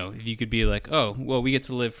just, if you could be like, oh, well, we get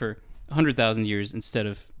to live for 100,000 years instead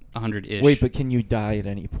of 100-ish. Wait, but can you die at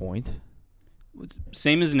any point?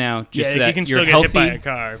 Same as now. Just Yeah, that you can you're still get healthy. hit by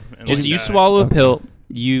a car. and Just like you die. swallow a Okay. pill,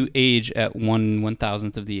 you age at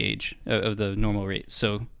 1/1000th of the age of the normal rate.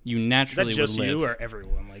 So you Is that naturally just would live. you or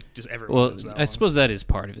everyone? Like just everyone. Well, lives that I long? suppose that is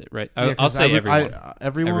part of it, right? Yeah, I'll 'cause say I would- everyone.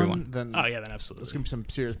 Everyone. Everyone. Then Oh yeah, then there's absolutely. gonna be some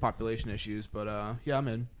serious population issues, but yeah, I'm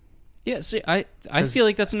in. Yeah, see, I 'Cause- feel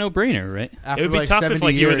like that's a no-brainer, right? After It would be like tough if 70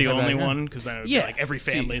 like you were years, the I'd be only like, one, because then it would be Yeah, like every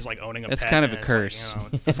see, family is like owning a that's pet. kind of a and it's like, curse.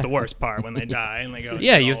 that's the worst part when they die and they go.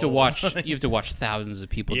 Yeah, you have to "Oh." watch. You have to watch thousands of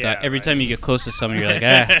people Yeah, die. Every right. time you get close to someone, you're like,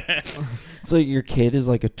 ah. It's like your kid is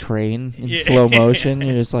like a train in Yeah. slow motion.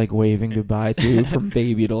 You're just like waving goodbye to from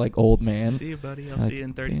baby to like old man. See you, buddy. I'll Like, see you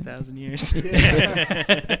in 30,000 years.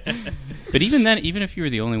 But even then, even if you were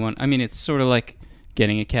the only one, I mean, it's sort of like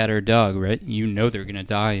getting a cat or a dog, right? You know they're gonna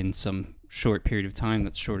die in some short period of time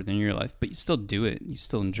that's shorter than your life, but you still do it. You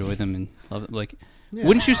still enjoy them and love it. Like, Yeah.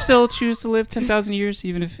 wouldn't you still choose to live 10,000 years,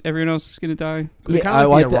 even if everyone else is gonna die? It's Yeah, kind I of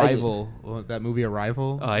like like the that. Arrival, that movie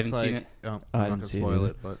Arrival. Oh, I It's haven't seen like- it. Oh, I I'm not haven't gonna seen it spoil either.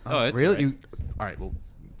 it, but Oh, it's really? alright. All right, well,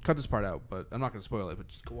 cut this part out, but I'm not gonna spoil it. But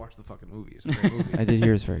just go watch the fucking movie. It's a great movie. I did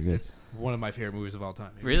hear it's very good. It's one of my favorite movies of all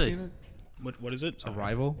time. Have you Really? seen it? What is it? Sorry.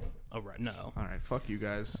 Arrival. Oh right, no. All right, fuck you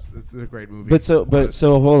guys. It's a great movie. But so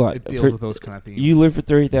hold on. it deals For- with those kind of themes. you live for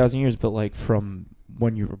 30,000 years, but like from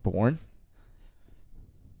when you were born.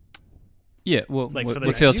 Yeah. Well, Like, for the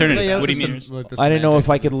what's the next- alternative? lay out What do the you mean? some- I didn't know if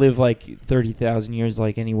I could live like 30,000 years,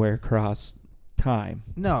 like anywhere across time.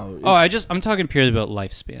 No. Oh, I'm talking purely about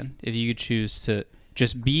lifespan. If you could choose to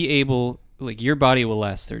just be able, like, your body will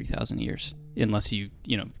last 30,000 years unless you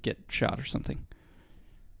get shot or something.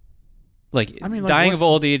 Like, I mean, like, dying of what's-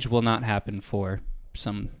 old age will not happen for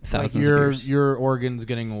some thousands of years. your organs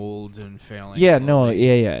getting old and failing. Yeah, no,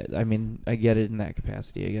 slowly. yeah. I mean, I get it in that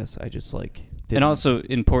capacity, I guess. I just, like... And didn't- also,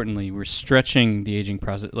 importantly, we're stretching the aging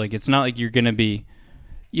process. Like, it's not like you're going to be,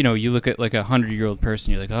 you look at, like, a 100-year-old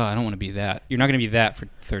person, you're like, oh, I don't want to be that. You're not going to be that for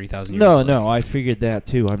 30,000 years. No, Like, no, I figured that,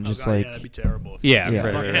 too. I'm Oh, just God, like... yeah, that'd be terrible. Yeah, Yeah.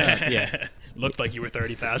 right. Yeah. Looked like you were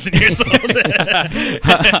 30,000 years old.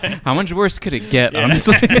 How much worse could it get, Yeah.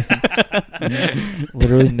 honestly?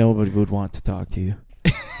 Literally nobody would want to talk to you.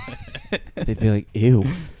 They'd be like, ew.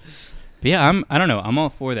 But yeah, I don't know. I'm all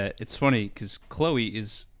for that. It's funny because Chloe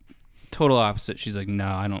is total opposite. She's like, no,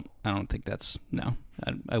 I don't think that's no.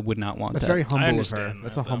 I would not want That's that. very humble of her. understand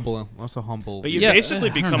That's that, a though. humble. That's a humble. But you Yeah, basically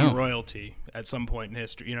I don't become know. royalty at some point in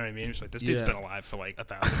history. You know what I mean? It's like, this dude's Yeah. been alive for like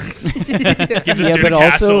 1,000 years. Give this Yeah, dude but a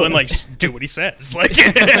castle also- and like do what he says. Like,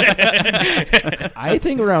 I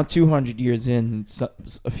think around 200 years in,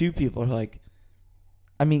 a few people are like,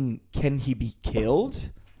 I mean, can he be killed?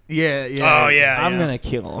 yeah, yeah. oh yeah, I'm yeah. going to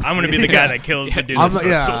kill him. I'm gonna be the guy that kills the dude. I'm That's not-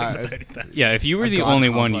 yeah, sold for it's- 30,000. Yeah, if you were A the god only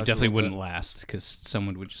one, you complex a definitely little wouldn't bit. last because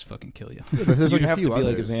someone would just fucking kill you. But there's You'd like a have to few be like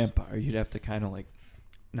a others. vampire. You'd have to kind of like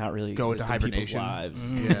not really Go exist into in people's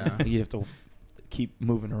hibernation. lives. Yeah. You'd have to keep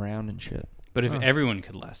moving around and shit. But if Huh. everyone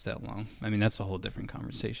could last that long, I mean, that's a whole different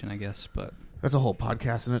conversation, I guess. But That's a whole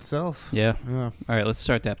podcast in itself. yeah. Yeah. All right, let's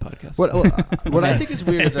start that podcast. What I think is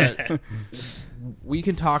weird that we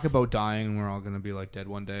can talk about dying and we're all going to be like dead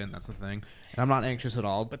one day, and that's the thing. And I'm not anxious at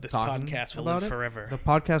all. But this talking podcast will about live it. forever. The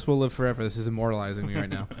podcast will live forever. This is immortalizing me right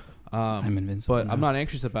now. I'm invincible. But now. I'm not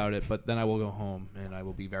anxious about it. But then I will go home and I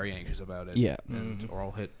will be very anxious about it. Yeah. And or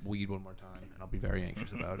I'll hit weed one more time and I'll be very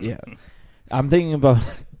anxious about it. Yeah. I'm thinking about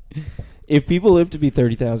if people live to be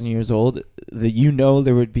 30,000 years old,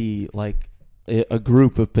 there would be like a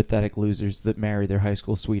group of pathetic losers that marry their high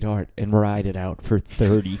school sweetheart and ride it out for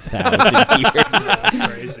 30,000 years. That's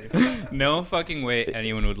crazy. No fucking way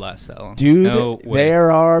anyone would last that long. Dude, no way.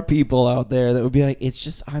 there are people out there that would be like,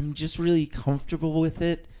 I'm just really comfortable with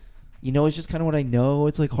it. It's just kind of what I know.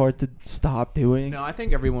 It's like hard to stop doing. No, I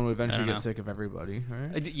think everyone would eventually I don't get know. sick of everybody,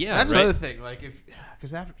 right? Yeah, That's right. another thing. Like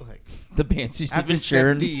because after The Banshees after even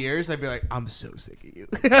sharing. 70 years, I'd be like, I'm so sick of you.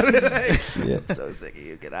 Yeah. I'm so sick of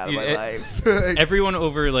you. Get out of Dude, my life. Everyone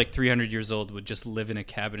over like 300 years old would just live in a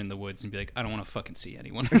cabin in the woods and be like, I don't want to fucking see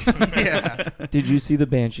anyone. Yeah. Did you see the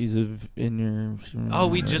Banshees of Inner? Oh,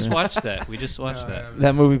 we just watched that. We just watched that.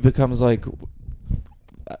 That movie becomes like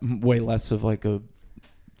way less of like a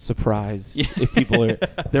surprise Yeah. if people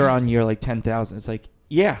they're on year like 10,000. It's like,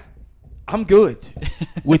 yeah, I'm good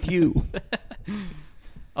with you.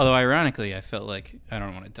 Although ironically, I felt like I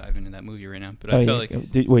don't want to dive into that movie right now, but Oh, I felt yeah.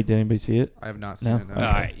 like. Did anybody see it? I have not seen No? it. No. All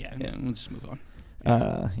right, yeah, we'll just move on.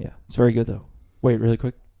 Yeah, it's very good though. Wait, really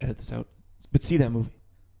quick, edit this out. But see that movie.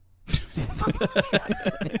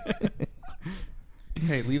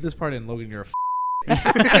 Hey, leave this part in, Logan. You're a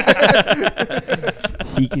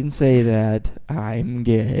He can say that I'm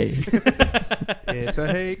gay. It's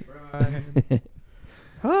a hate crime.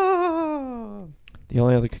 Oh. The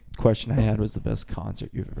only other question I had was the best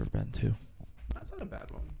concert you've ever been to. That's not a bad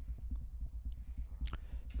one.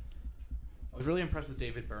 I was really impressed with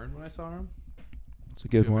David Byrne when I saw him. It's a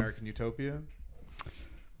good Do one. American Utopia.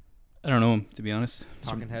 I don't know him, to be honest.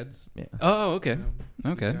 Talking Heads. Yeah. Oh, okay.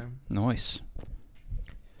 Yeah, Okay. good guy. Nice.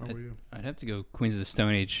 How about you? I'd have to go Queens of the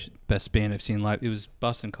Stone Age, best band I've seen live. It was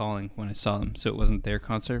Boston Calling when I saw them, so it wasn't their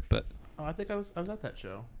concert, but... Oh, I think I was at that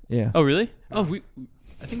show. Yeah. Oh, really? Oh,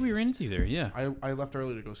 I think we ran into you there, yeah. I left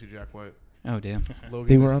early to go see Jack White. Oh, damn. Logan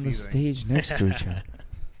They was were on the seething. stage next to each other.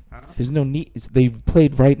 Huh? There's no need. They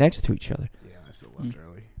played right next to each other. Yeah, I still left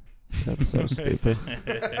early. That's so stupid.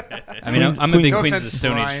 I mean, I'm a big No Queens of offense the to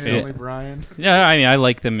Stone Age Brian, fan. only Brian. Yeah, I mean, I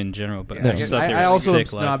like them in general, but Yeah, I just thought they I were also am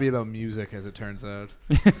sick live. snobby about music, as it turns out.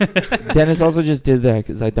 Dennis also just did that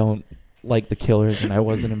because I don't like the Killers and I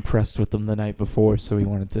wasn't impressed with them the night before, so he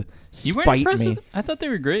wanted to You weren't spite impressed me. with them? I thought they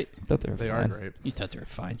were great. I thought they were They fine. are great. You thought they were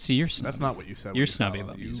fine. See, you're snobby. That's not what you said. when You're you saw snobby them.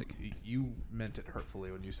 about music. You meant it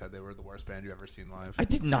hurtfully when you said they were the worst band you ever seen live. I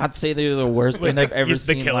did not say they were the worst band I've ever The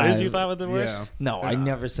seen Killers live. you thought were the worst? Yeah. No, I Yeah.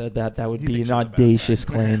 never said that. That would You be think an she's the best, audacious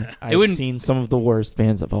right? claim. I've wouldn't- seen some of the worst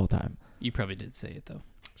bands of all time. You probably did say it, though.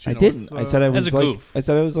 I Sheeno, didn't. what's, I said I As was a like. goof. I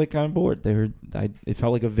said I was like kind of bored. It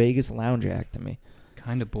felt like a Vegas lounge act to me.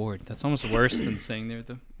 Kind of bored. That's almost worse than saying they're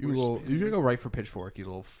the You worst will. band. You should go right for Pitchfork. You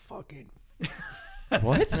little fucking.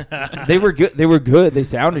 What? They were good. They were good. They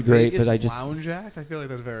sounded great, Vegas but I just lounge act. I feel like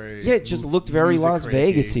that's very. it just looked very Las music-rakey.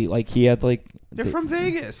 Vegas-y. Like he had like They're from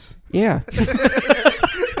Vegas. yeah.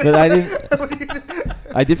 But I didn't.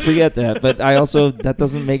 I did forget that, but I also that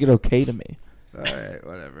doesn't make it okay to me. All right,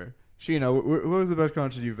 whatever. Sheeno, what was the best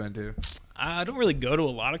concert you've been to? I don't really go to a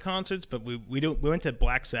lot of concerts, but we went to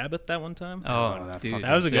Black Sabbath that one time. Dude,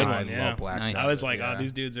 that was a good I one. Yeah, love Black Nice. I was Sabbath, like, yeah. oh,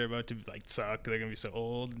 these dudes are about to like suck. They're gonna be so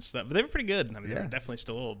old and stuff. But they were pretty good. I mean, they Yeah. were definitely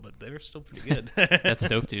still old, but they were still pretty good. That's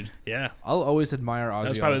dope, dude. Yeah, I'll always admire Ozzy that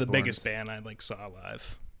was probably the Osbourne's. biggest band I like saw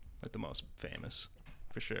live, like the most famous,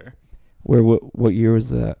 for sure. Where what year was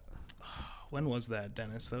that? When was that,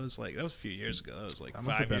 Dennis? That was a few years ago. That was like That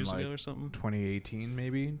must have 5 been, years like, ago or something. 2018,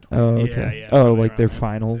 maybe. Oh, Yeah, okay. yeah, Oh, probably like their around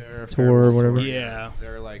final Their tour or farewell whatever. tour. Yeah.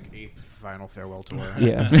 Their like 8th final farewell tour.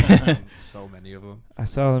 Yeah. So many of them. I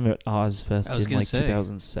saw them at Ozfest I was in gonna like say.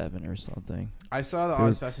 2007 or something, I saw the There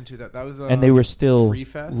was- Ozfest in 2000. That was and they were still Free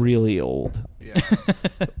Fest? really old.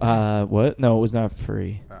 Yeah. What? No, it was not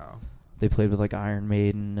free. Oh. They played with like Iron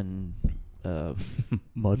Maiden and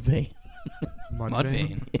Mudvayne.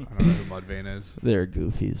 Mudvayne. I don't know who Mudvayne is. They're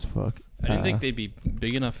goofy as fuck. I didn't think they'd be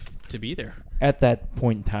big enough to be there. At that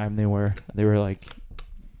point in time, they were like,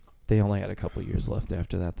 they only had a couple years left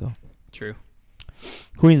after that though. True.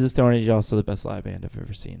 Queens of Stone Age also the best live band I've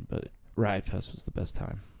ever seen, but Riot Fest was the best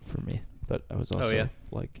time for me. But I was also yeah.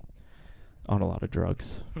 like on a lot of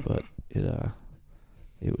drugs, but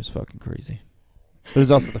it was fucking crazy. But it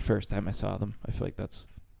was also the first time I saw them. I feel like that's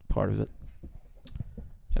part of it.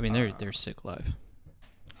 I mean, they're sick live.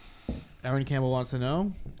 Aaron Campbell wants to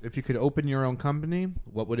know, if you could open your own company,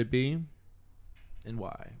 what would it be and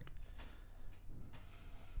why?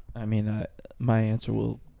 I mean, my answer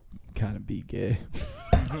will kind of be gay.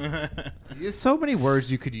 There's so many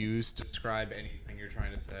words you could use to describe anything you're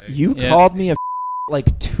trying to say. You Yeah. called me a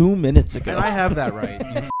like 2 minutes ago. And I have that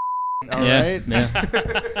right. All Yeah, right?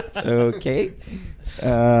 yeah. Okay.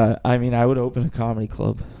 I mean, I would open a comedy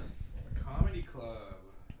club. Comedy club.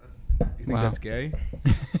 You think Wow. that's gay?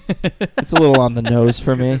 It's a little on the nose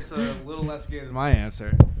for me. It's a little less gay than my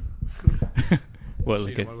answer. What,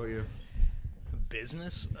 Sheena, like what about you?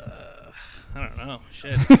 Business? I don't know.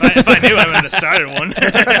 Shit. If I knew, I would have started one.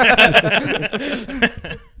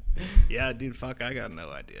 Yeah, dude, fuck, I got no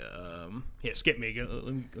idea. Here, skip me.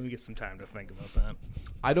 Let me get some time to think about that.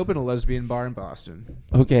 I'd open a lesbian bar in Boston.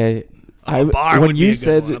 Okay. A bar when would you be a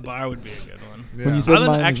said good one. A bar would be a good one. When you said Other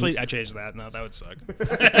than, mine was- actually, I changed that. No, that would suck.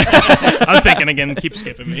 I'm thinking again. Keep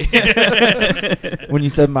skipping me. when you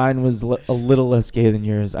said mine was a little less gay than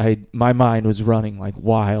yours, my mind was running like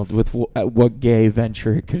wild with what gay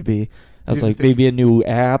venture it could be. I was You like, think- maybe a new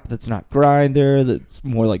app that's not Grindr, that's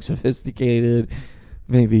more like sophisticated.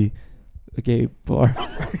 Maybe a gay bar.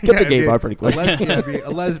 Get to gay bar pretty quick. It'd be a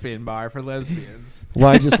lesbian bar for lesbians.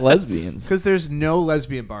 Why just lesbians? Because there's no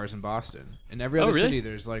lesbian bars in Boston. In every other really? city,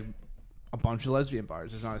 there's like a bunch of lesbian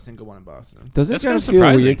bars. There's not a single one in Boston. Does it That's kind of kinda feel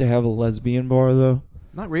surprising. weird to have a lesbian bar though?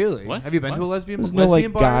 Not really. What? Have you been What? to a lesbian There's no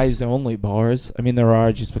lesbian like bars? guys only bars. I mean, there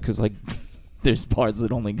are just because like there's bars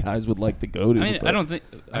that only guys would like to go to. I mean, but I don't think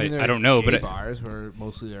I mean, there I are don't know, gay but bars where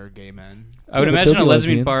mostly they're gay men. I would Yeah, but imagine they'll a be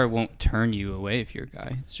lesbian lesbians. bar won't turn you away if you're a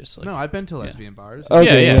guy. It's just like No, I've been to lesbian bars.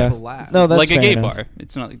 Okay, Yeah, yeah. People laugh. No, that's like a fair gay enough. bar.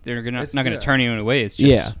 It's not like they're It's- not going yeah. to turn you away. It's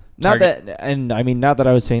just Yeah. Not target- that, and I mean, not that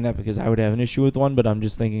I was saying that because I would have an issue with one, but I'm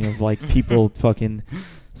just thinking of like people fucking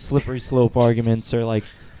slippery slope arguments or like,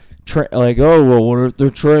 like, oh, well, what if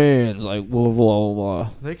they're trans? Like, blah, blah, blah, blah.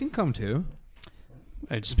 They can come too.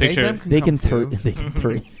 I just They, picture them can They come can too. they can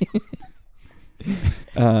three.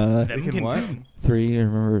 Them They can can what? come. 3. I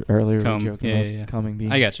remember earlier we were Come. joking Yeah, about yeah, yeah. coming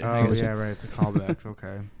being. I got you. I Oh got you. yeah, right. It's a callback.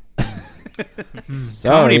 Okay.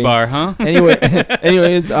 Sorry. Comedy bar, huh?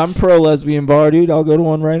 Anyways, I'm pro lesbian bar, dude. I'll go to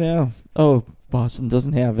one right now. Oh, Boston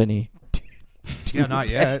doesn't have any. Yeah, not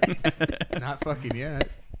yet. Not fucking yet.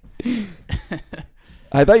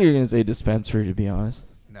 I thought you were gonna say dispensary, to be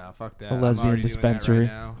honest. No, fuck that. A I'm lesbian already doing that dispensary. right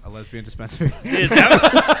now. A lesbian dispensary. Dude,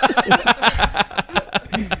 that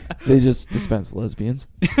They just dispense lesbians.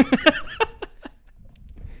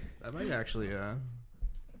 That might actually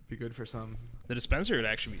be good for some. the dispenser would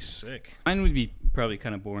actually be sick. Mine would be probably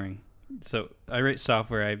kind of boring. So I write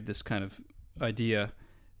software. I have this kind of idea.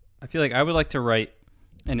 I feel like I would like to write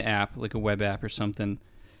an app, like a web app or something.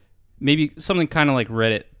 Maybe something kind of like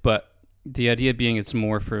Reddit, but the idea being it's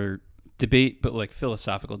more for debate, but like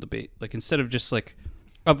philosophical debate. Like instead of just like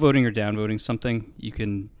upvoting or downvoting something, you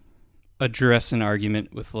can address an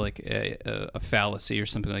argument with like a fallacy or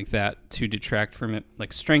something like that to detract from it,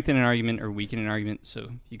 like strengthen an argument or weaken an argument. So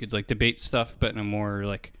you could like debate stuff, but in a more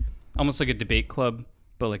like almost like a debate club,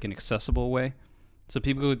 but like an accessible way. So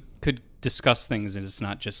people could discuss things and it's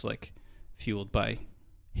not just like fueled by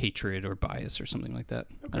hatred or bias or something like that.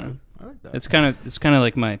 I don't know. I like that. It's kind of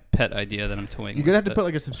like my pet idea that I'm toying You're with. gonna have to put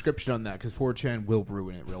like a subscription on that because 4chan will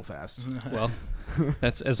ruin it real fast. Well,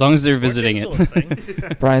 that's as long as they're visiting Still a it.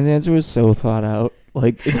 thing. Brian's answer was so thought out.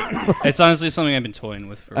 Like, It's honestly something I've been toying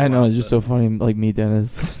with for a I know, while, it's just but- so funny. Like me,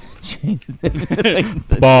 Dennis changed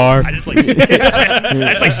it. Bar. I just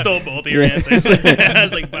like stole both of your answers. I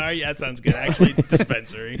was like, bar, yeah, that sounds good. Actually,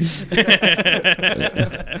 dispensary.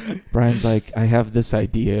 Brian's like, I have this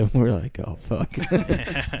idea. We're like, oh fuck.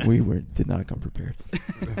 Did not come prepared.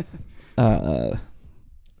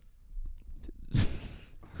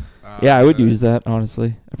 Yeah, I would use that,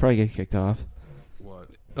 honestly. I'd probably get kicked off. What?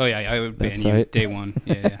 Oh yeah, I would ban That's you right. day one.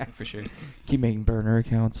 Yeah, for sure. Keep making burner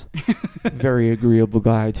accounts. Very agreeable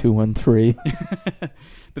guy 213.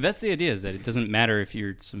 But that's the idea, is that it doesn't matter if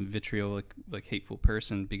you're some vitriolic, like hateful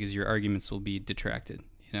person, because your arguments will be detracted.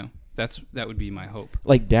 You know, that would be my hope.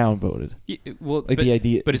 Like downvoted. Yeah, well, Like but, the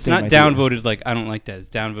idea. but the it's same not idea. downvoted like I don't like that. It's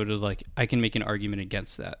downvoted like I can make an argument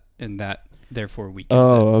against that, and that therefore weakens it.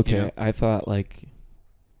 Oh, okay. You know? I thought like.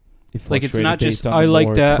 It Like it's fluctuated not based just on I the like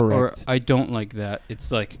more that correct. or I don't like that. It's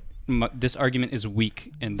like this argument is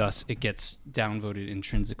weak, and thus it gets downvoted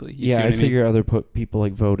intrinsically. You see Yeah, what I I mean? figure other people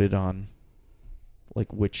like voted on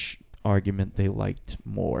like which argument they liked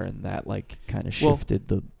more, and that like kind of Well, shifted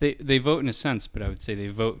the. They vote in a sense, but I would say they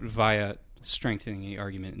vote via strengthening the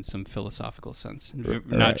argument in some philosophical sense, Right.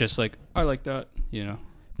 not just like I like that, you know.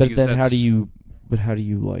 But because then how that's- do you? But how do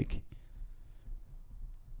you like?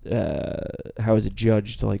 How is it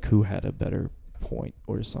judged? Like who had a better point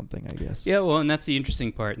or something? I guess. Yeah, well, and that's the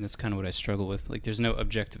interesting part, and that's kind of what I struggle with. Like, there's no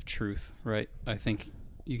objective truth, right? I think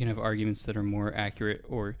you can have arguments that are more accurate,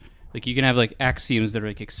 or like you can have like axioms that are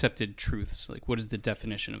like accepted truths. Like, what is the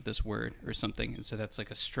definition of this word or something? And so that's like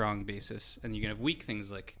a strong basis. And you can have weak things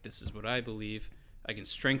like this is what I believe. I can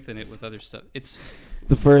strengthen it with other stuff. It's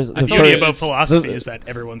The first. The The beauty first. about philosophy the- is that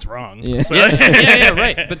everyone's wrong. Yeah. So- yeah,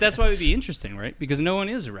 right. But that's why it would be interesting, right? Because no one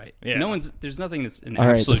is right. Yeah. There's nothing that's an All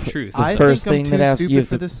right, absolute the truth. I- first think thing I'm that too you have stupid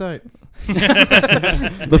to- for this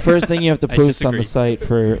site. The first thing you have to I post on the disagree. site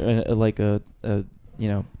for like a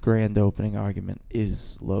grand opening argument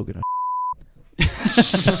is Logan.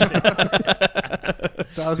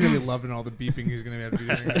 So I was gonna be loving all the beeping he's gonna have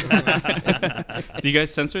to do. Do you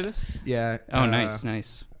guys censor this? Yeah. Oh,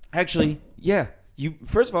 nice. Actually, yeah. You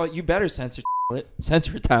first of all, you better censor it,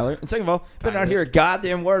 Tyler. And second of all, better not Tyler. hear a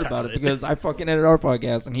goddamn word about it Tyler. because I fucking edit our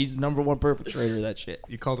podcast and he's number one perpetrator of that shit.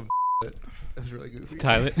 You called him. That was really goofy.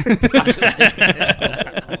 Tyler.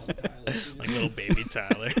 Like little baby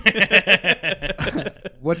Tyler.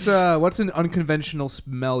 What's an unconventional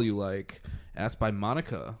smell you like? Asked by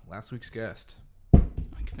Monica, last week's guest.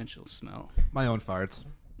 Unconventional smell. My own farts.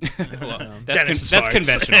 Well, Dennis's that's farts.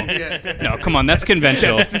 conventional. No, come on, that's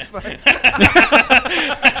conventional.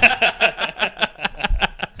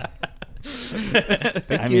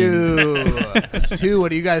 Thank you. That's two. What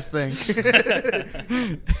do you guys think?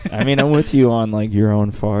 I mean, I'm with you on like your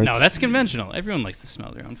own farts. No, that's conventional. Everyone likes to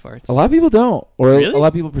smell their own farts. a lot of people don't, or Really? a lot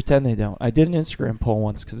of people pretend they don't. I did an Instagram poll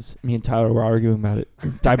once because me and Tyler were arguing about it.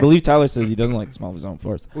 I believe Tyler says he doesn't like the smell of his own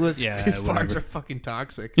farts. Well, it's, Yeah, his whatever. farts are fucking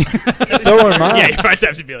toxic. So are mine. Yeah, your farts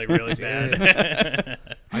have to be like really bad.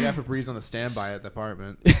 I got Febreze on the standby at the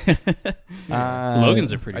apartment.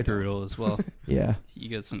 Logan's are pretty I don't. brutal as well. Yeah. You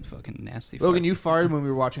got some fucking nasty Logan, farts. you farted when we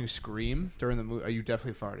were watching Scream during the movie. You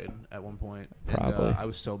definitely farted at one point. Probably. And, I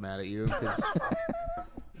was so mad at you because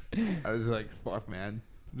I was like, "Fuck, man!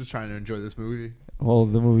 I'm just trying to enjoy this movie." Well,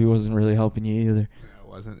 the movie wasn't really helping you either. Yeah, it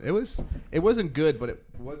wasn't. It wasn't good, but it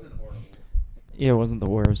wasn't horrible. Yeah, it wasn't the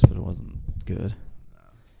worst, but it wasn't good.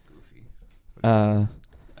 Goofy. I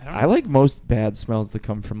don't I like most bad smells that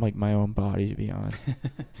come from like my own body, to be honest.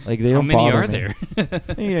 Like they How don't many bother are me. there?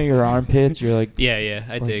 You know, your armpits. You're like, Yeah,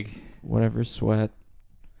 I Like- dig. whatever, sweat.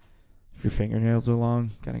 If your fingernails are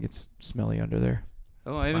long, kind of gets smelly under there.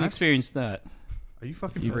 Oh, I haven't What? experienced that. Are you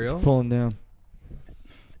fucking You for real? pull them down.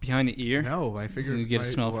 Behind the ear? No, I figured You get a my-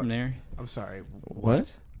 smell what? from there. I'm sorry.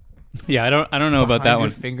 What? Yeah, I don't know about Behind that your one.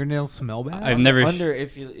 Fingernails smell bad. I've never. Under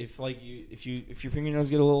if your fingernails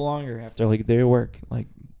get a little longer after like a day of work, like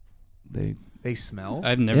They smell.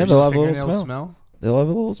 I've never. Yeah, they'll have a Fingernails little smell. they'll have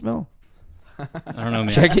a little smell. I don't know, man.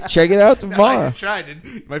 Check it out No, I tomorrow. just tried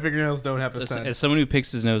it. My fingernails don't have a Listen, scent. as someone who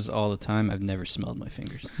picks his nose all the time, I've never smelled my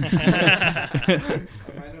fingers. I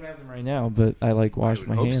don't have them right now, but I like washed would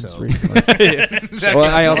my hope hands so. recently. That's Well,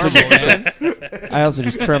 I also normal, just man. I also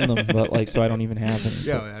just trim them, but like so I don't even have them.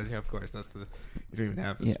 Yeah, of course. That's the. You don't even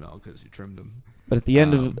have the Yeah. smell because you trimmed them. But at the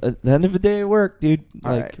end of the day at work, dude,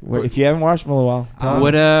 All like right, if you haven't washed them in a while, tell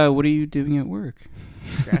 'em. What are you doing at work?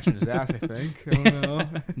 Scratching his ass, I think. I don't know.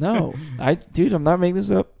 No, dude, I'm not making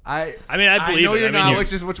this up. I mean, I believe know it. you're I mean, not,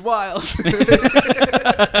 which is what's wild.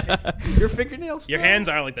 Your fingernails. your smell? hands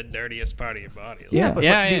are like the dirtiest part of your body. Like, Yeah. But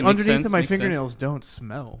Yeah, the it makes underneath sense, of my makes sense. fingernails don't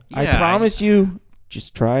smell. I Yeah, promise you,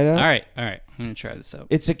 just try it out. All right. I'm gonna try this out.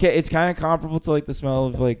 It's okay. It's kind of comparable to like the smell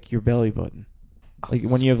of like your belly button, like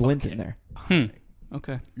when you have lint in there.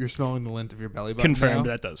 Okay. You're smelling the lint of your belly button. confirmed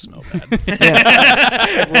now? that does smell bad.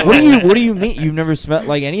 Yeah. What do you mean? You've never smelled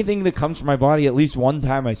like anything that comes from my body? At least one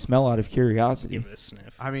time I smell out of curiosity. Give it a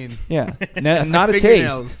sniff. I mean, Yeah, not a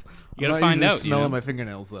fingernails. taste. You gotta I'm not find usually out, you Smelling know? my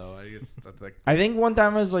fingernails though. That's like. I think one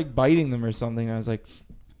time I was like biting them or something. I was like,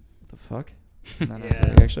 "The fuck?" And then I was Yeah.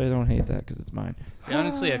 like, "Actually, I don't hate that because it's mine." Yeah,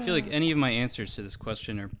 honestly, I feel like any of my answers to this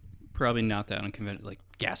question are probably not that unconventional. Like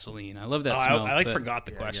gasoline. I love that smell. I like but- forgot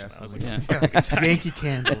the Yeah, question. yes, I was like- like, Yeah. Yankee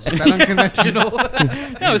candles. Is that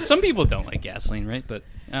unconventional? No, some people don't like gasoline, right? But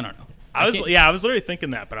I don't know. I was can't- literally thinking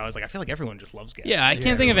that, but I was like, I feel like everyone just loves gas. Yeah, I can't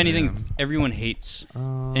Yeah, think of anything yeah. everyone hates.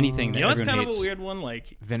 Anything that You know, it's everyone kind hates. of a weird one.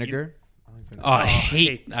 Like Vinegar. I like vinegar. Oh, I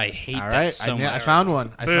hate All that right, so I much. found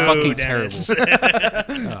one. I Boo, found fucking Dennis. I'd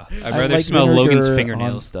I rather like smell vinegar Logan's on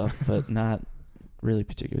fingernails. stuff, but not really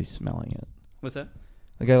particularly smelling it. What's that?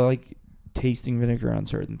 Like I like tasting vinegar on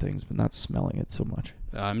certain things, but not smelling it so much.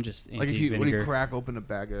 I'm just like if you when you anti-vinegar. crack open a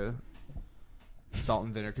bag of salt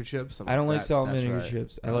and vinegar chips. I don't like salt and that's vinegar right.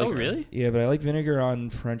 chips. I Oh, like, really? Yeah, but I like vinegar on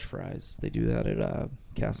French fries. They do that at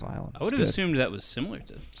Castle Island. I would It's have good. assumed that was similar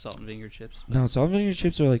to salt and vinegar chips. No, salt and vinegar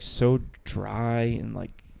chips are like so dry and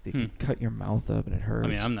like they can cut your mouth up and it hurts. I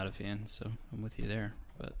mean, I'm not a fan, so I'm with you there.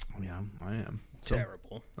 But Yeah, I am. So, all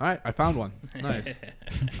Terrible. right, I found one. Nice.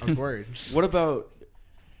 I was worried. What about?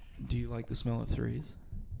 Do you like the smell of threes?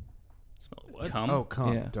 Smell what? cum. Oh,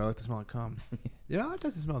 cum. Yeah. Do I like the smell of cum? Yeah, it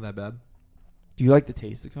doesn't smell that bad. Do you like the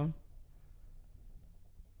taste of cum?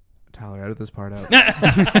 Tyler, edit this part out.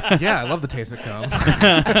 Yeah, I love the taste of cum.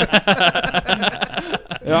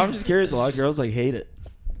 I'm just curious. A lot of girls like hate it.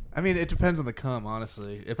 I mean, it depends on the cum,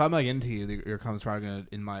 honestly. If I'm like into you, your cum's probably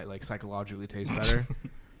gonna, psychologically taste better.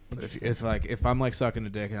 But if I'm like sucking a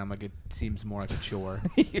dick and I'm like, it seems more like a chore.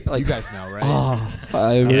 You're like, You guys know, right? oh,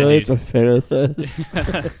 I really have dude. to finish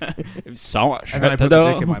this. So much. And then I put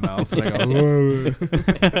the dick in my mouth and I go,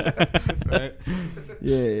 right?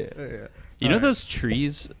 Yeah. Yeah. You know Alright. those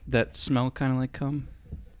trees that smell kind of like cum?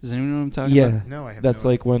 Does anyone know what I'm talking Yeah. about? No, I have That's no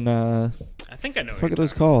like when I think I know. what are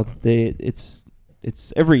those called? It's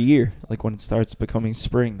every year. Like when it starts becoming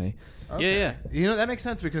spring, they. Okay. Yeah. You know, that makes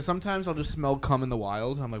sense because sometimes I'll just smell cum in the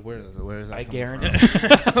wild. I'm like, where is that I coming guarantee.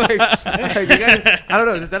 from? like, you guys, I don't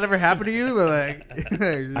know. Does that ever happen to you? But like,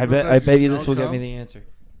 I bet you this will get me the answer.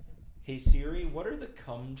 Hey Siri, what are the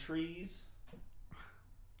cum trees?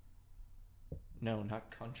 No,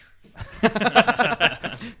 not countries.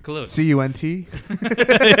 Close. CUNT. Hey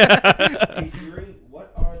Siri,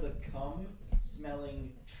 what are the cum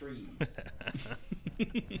smelling trees?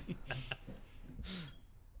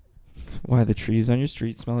 Why the trees on your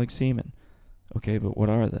street smell like semen? Okay, but what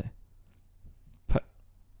are they?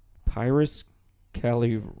 Pyrus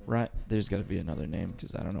Cali. There's got to be another name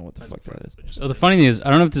because I don't know what the fuck that is. So the funny thing is, I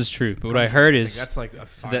don't know if this is true, but what I heard is that's like a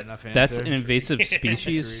fine that enough that's answer. an invasive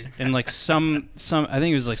species, and like some I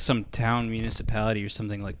think it was like some town municipality or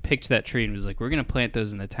something like picked that tree and was like, we're gonna plant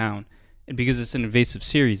those in the town, and because it's an invasive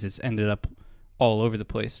series, it's ended up all over the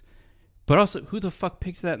place. But also, who the fuck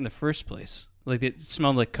picked that in the first place? Like it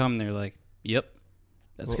smelled like cum. They're like, yep,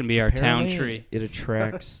 that's gonna be our town Apparently, tree. It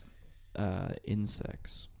attracts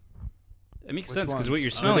insects. It makes Which sense because what ones? you're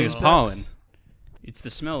smelling is Insects? pollen. It's the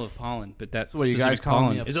smell of pollen, but that's So what, you guys specific calling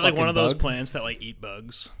pollen. me a Is it like one of those bug? plants that like eat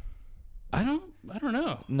bugs? I don't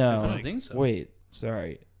know. No, I don't think so. Wait,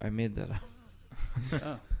 sorry, I made that up.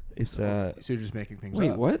 Oh. It's So you're just making things Wait,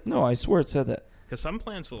 up. what? No, I swear it said that. Because some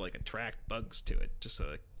plants will like attract bugs to it, just so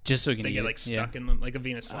like, Just so you can they eat get it. like Yeah. stuck in them, like a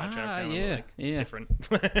Venus flytrap. Ah, kind of, yeah, like, yeah. different.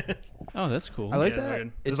 Oh, that's cool. I like Yeah, that.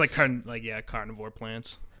 There's It's like carnivore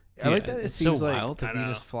plants. I like Dude, that. It it's so seems like wild. the I know.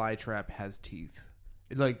 Venus flytrap has teeth.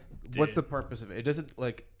 What's Dude. the purpose of it? It doesn't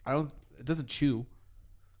like It doesn't chew.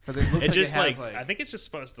 But it looks It like just it has like I think it's just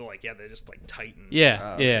supposed to like they just like tighten.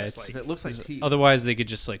 Yeah, yeah. it's It's, like- it looks like teeth. otherwise, they could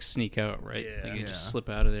just like sneak out, right? Yeah. They could Yeah. just slip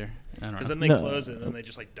out of there. I don't know. Because then they No. close it and then they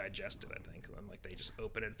just like digest it. I think. And then like they just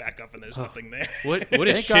open it back up and there's nothing there. What a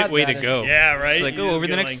Thank shit God way that to is- go. Yeah, right? It's like, You oh, just over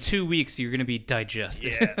the get, next like- 2 weeks, you're gonna be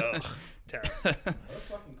digested. Yeah. Ugh, terrible.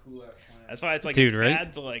 fucking cool ass plant. That's why it's like Dude, it's right?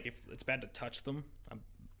 bad to like if it's bad to touch them. I'm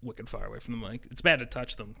wicked far away from the mic. It's bad to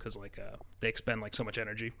touch them because like they expend like so much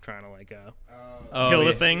energy trying to like Oh, kill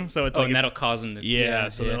yeah. the thing. So it's Oh, like and if- that'll cause them to. yeah,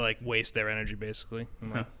 so they like waste their energy basically.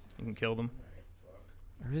 And, like, Huh. you can kill them.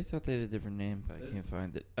 I really thought they had a different name, but I can't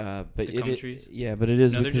find it. But The cum trees? Yeah, but it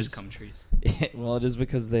is No, because they're just cum trees. well, it is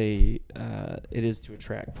because they it is to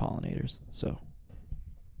attract pollinators. So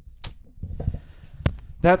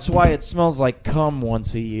that's why it smells like cum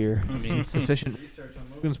once a year. I mean, Sufficient research on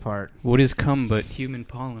Logan's part. what is cum but human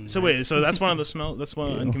pollen? So right? wait, so that's one of the smell. That's one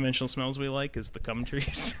of the Ew. unconventional smells we like is the cum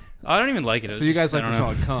trees. I don't even like it. So you guys like I the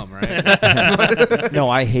don't smell know. of cum, right?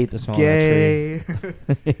 No, I hate the smell Gay. of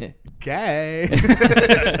that tree. Gay.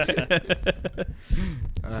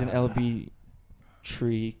 It's an LB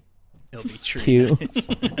tree. It'll be true. Q. guys.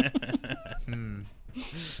 Hmm.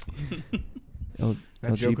 L-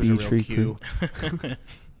 That joke was a LGB real tree Q.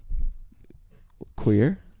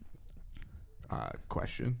 Queer.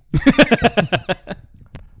 Question.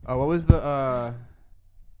 Oh, what was the?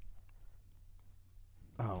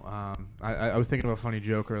 I was thinking of a funny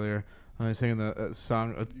joke earlier. I was singing the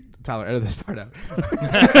song. Tyler, edit this part out.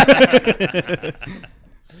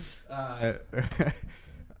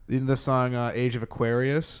 In the song "Age of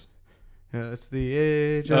Aquarius." It's the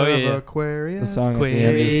age Oh, of yeah. Aquarius. The song at the The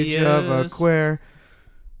end. age of Aquarius. Aquarius.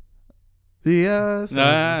 Yes.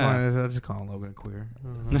 Ah. I'll just call him Logan Queer.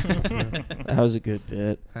 That was a good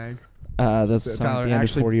bit. Thanks. That's the song at Tyler, the end of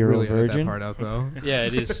actually 40-Year-Old really edit that Virgin. part out though. Yeah,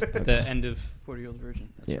 it is the end of 40-Year-Old Virgin.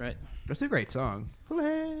 That's Yeah. right. That's a great song.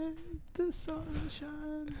 Let the sun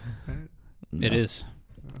shine. No, It is.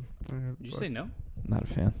 Did you say no? Not a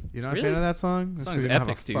fan. You're not Really? a fan of that song? That's 'cause Song's you don't have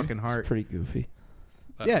epic, a dude. fucking It's heart. pretty goofy.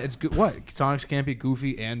 Yeah, it's good. What? Sonics can't be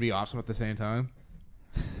goofy and be awesome at the same time.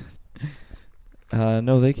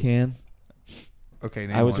 No, they can. Okay,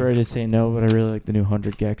 name I was one. ready to say no, but I really like the new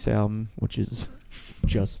 100 Gex album, which is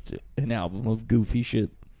just an album of goofy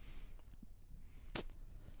shit.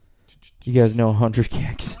 You guys know 100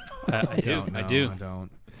 Gex? I do. don't I know, do. I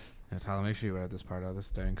don't. Yeah, Tyler, make sure you edit this part out. This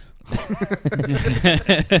stinks.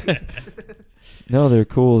 No, they're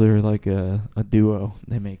cool. They're like a duo.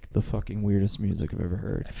 They make the fucking weirdest music I've ever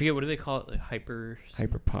heard. I forget, what do they call it? Like hyper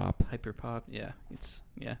pop. pop. Yeah,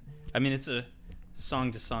 yeah. I mean, it's a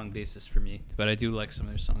song to song basis for me, but I do like some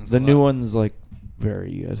of their songs. The a new lot. one's like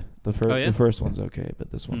very good. The first Oh, yeah? the first one's okay,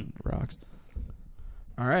 but this one rocks.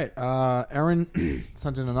 All right. Erin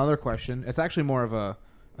sent in another question. It's actually more of a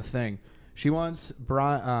thing. She wants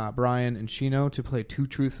Brian and Sheeno to play Two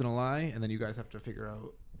Truths and a Lie, and then you guys have to figure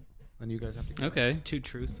out. Then you guys have to. Guess. Okay. Two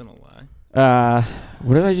truths and a lie.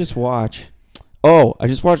 What did I just watch? Oh, I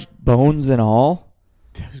just watched Bones and All.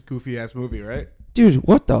 It was a goofy ass movie, right? Dude,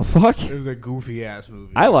 what the fuck? It was a goofy ass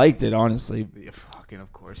movie. I liked it, honestly. Yeah, fucking,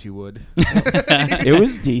 of course you would. It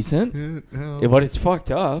was decent, No. but it's fucked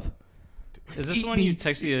up. Is this the one you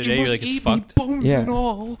texted the other day? You're like, it's fucked? Bones Yeah. and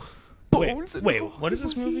all. Bones and wait, all. what is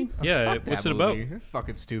this movie? Yeah, Fuck what's that it about? movie. It's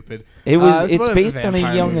fucking stupid. It was. it's It's about a based on a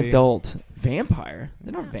vampire young movie. adult vampire.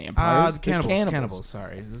 They're not vampires. They're Cannibals.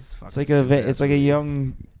 Sorry. It's like it's like a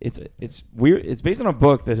young. It's weird. It's based on a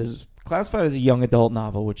book that is classified as a young adult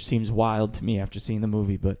novel, which seems wild to me after seeing the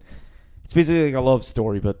movie. But it's basically like a love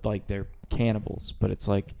story, but like they're cannibals. But it's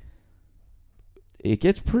like it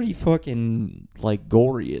gets pretty fucking like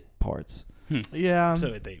gory at parts. Yeah. So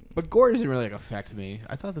they But gore doesn't really like affect me.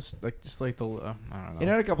 I thought this like just like the I don't know. It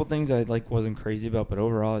had a couple things I like wasn't crazy about, but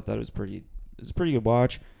overall I thought it was pretty. It was a pretty good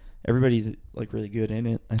watch. Everybody's like really good in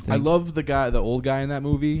it. I think. I love the old guy in that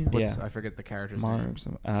movie. Yeah. I forget the character's Mark,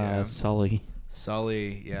 name. Yeah. Sully.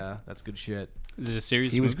 Sully. Yeah, that's good shit. Is it a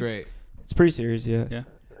serious He was movie? great. It's pretty serious, yeah. Yeah.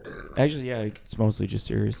 Actually, yeah, it's mostly just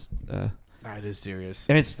serious. It is serious.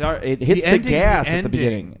 And it hits the ending- gas the at the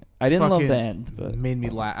beginning. ending I didn't love fucking the end, but made me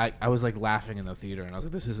laugh. I was like laughing in the theater, and I was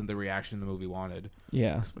like, "This isn't the reaction the movie wanted."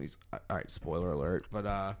 yeah. 'Cause when he's- all right, spoiler alert.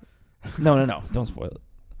 But No, don't spoil it.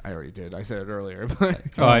 I already did. I said it earlier. But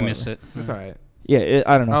Oh, I missed it. it's all right. Yeah,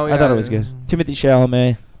 I don't know. Oh, I thought yeah, it was yeah. good. Timothy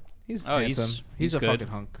Chalamet. He's Oh, handsome. He's a good. fucking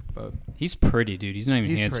hunk, but He's pretty, dude. He's not even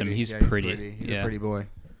he's handsome. pretty. He's Yeah, pretty. He's yeah. a pretty boy.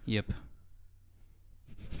 Yep.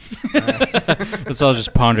 Let's all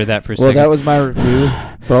just ponder that for a Well, second. that was my review.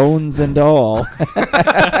 Bones and all.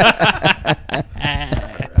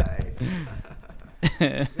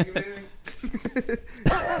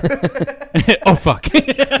 Oh fuck. Do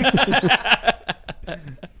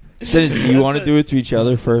you want to do it to each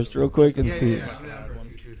other first, real quick, and see?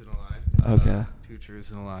 Two truths and a lie. Okay. 2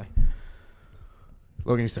 truths and a lie.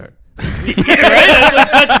 Logan, you start. yeah, right?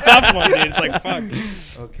 That's like such a tough one, dude. It's like fuck.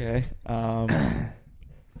 Okay. I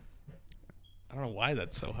don't know why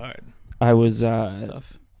that's so hard. I was.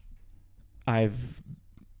 Stuff. I've.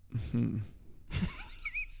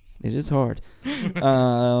 It is hard.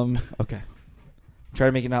 Okay. Try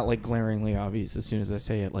to make it not like glaringly obvious as soon as I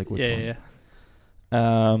say it, like which ones.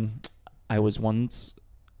 Yeah. I was once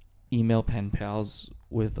email pen pals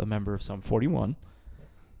with a member of Sum 41.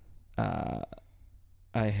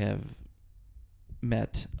 I have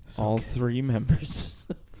met all three members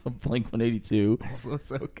of Blink-182. Also,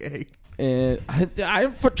 it's okay. And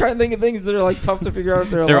I'm trying to think of things that are like tough to figure out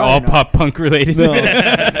if they're They're alive all or not. pop punk related. No.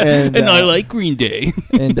 And I like Green Day.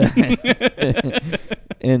 and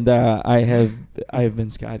and I have been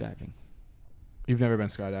skydiving. You've never been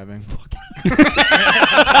skydiving.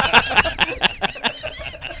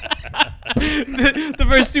 The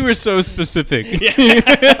first two were so specific.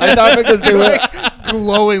 I thought because they were.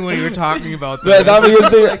 Glowing when you were talking about But I thought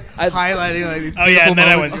because they, highlighting like these. Oh yeah, and then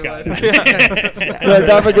I went beautiful skydiving. but I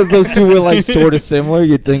thought because those two were like sort of similar,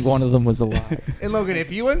 you'd think one of them was alive. And Logan, if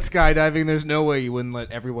you went skydiving, there's no way you wouldn't let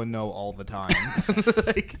everyone know all the time.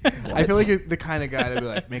 I feel like you're the kind of guy to be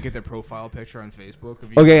like, make it their profile picture on Facebook.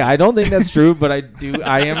 If you Okay, I don't think that's true, but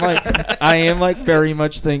I am like very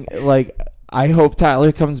much like I hope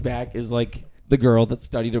Tyler comes back as like the girl that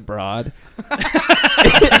studied abroad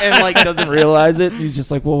and like doesn't realize it. He's just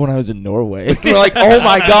like, well, when I was in Norway, we're like, oh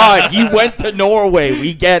my god, you went to Norway.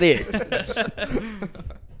 We get it.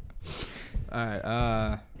 All right.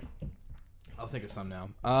 I'll think of some now.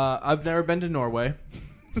 I've never been to Norway.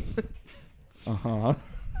 You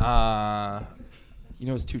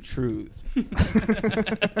know, it's two truths.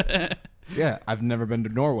 Yeah, I've never been to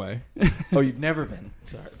Norway. Oh, you've never been.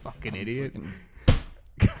 Sorry, Fucking idiot.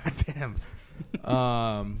 God damn.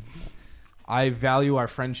 I value our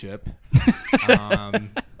friendship.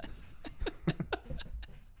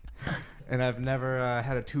 And I've never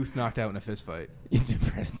had a tooth knocked out in a fist fight. You've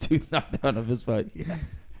never had a tooth knocked out of his fight. Yeah.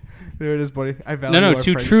 There it is, buddy. I value No, our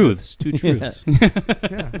two friendship. truths. Two truths.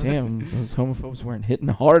 Yeah. Damn, those homophobes weren't hitting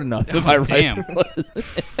hard enough. Am I right? Damn.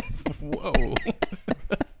 Whoa.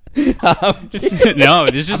 No,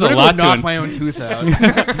 there's just I'm a gonna lot go to knock it. my own tooth out.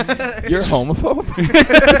 You're a homophobe?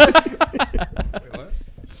 Wait,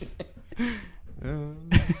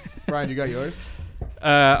 what? Brian, you got yours? All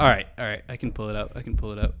right. I can pull it up.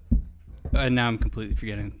 Now I'm completely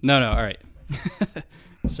forgetting. No. All right.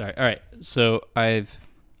 Sorry. All right. So I've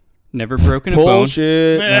never broken a bone.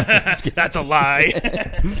 Bullshit. That's a lie.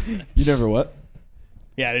 You never what?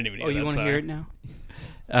 Yeah, I didn't even hear that. You want to sorry. hear it now?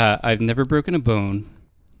 I've never broken a bone.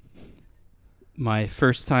 My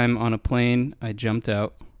first time on a plane, I jumped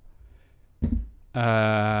out.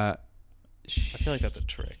 I feel like that's a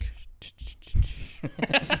trick.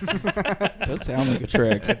 Does sound like a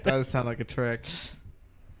trick. It does sound like a trick.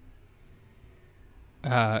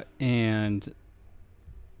 And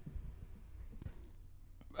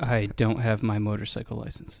I don't have my motorcycle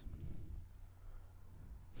license.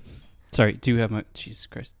 Sorry, do have my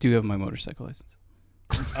motorcycle license.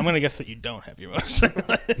 I'm gonna guess that you don't have your motorcycle.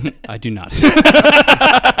 I do not. So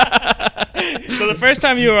the first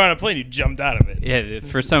time you were on a plane, you jumped out of it. Yeah, the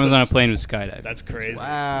first time I was on a plane was skydiving. That's crazy.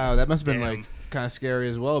 Wow, that must have been Damn. like kind of scary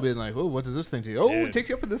as well. Being like, oh, what does this thing do? Oh, Dude. it takes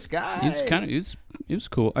you up in the sky. It was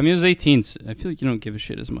cool. I mean, it was 18. So I feel like you don't give a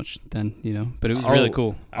shit as much then, but it was really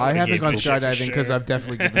cool. I haven't gone skydiving because I've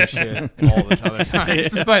definitely given a shit all the other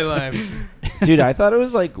times in my life. Dude, I thought it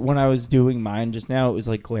was like when I was doing mine just now, it was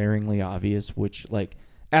like glaringly obvious, which like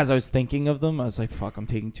as I was thinking of them, I was like, fuck, I'm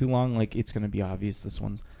taking too long. Like it's going to be obvious this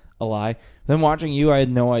one's a lie. Then watching you, I had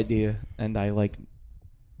no idea. And I like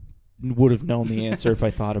would have known the answer if I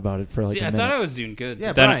thought about it for like a I minute. thought I was doing good.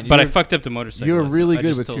 Yeah, Then- Brian, but I you were- fucked up the motorcycle. You were license. really I good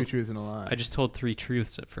just with told- two truths and a lie. I just told 3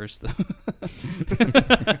 truths at first, though.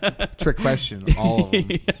 Trick question. All of them.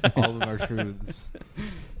 All of them are truths.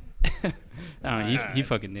 I don't know. He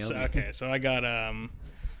fucking nailed So, it. okay, so I got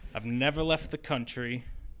I've never left the country.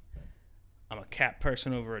 I'm a cat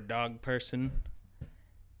person over a dog person.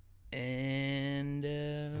 And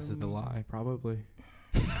This is the lie, probably.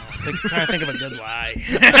 trying to think of a good lie.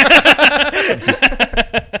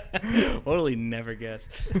 Totally never guessed.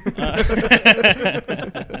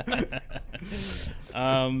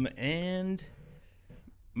 And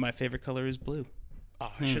my favorite color is blue.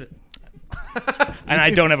 Oh, I should have. And I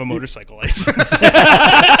don't have a motorcycle license.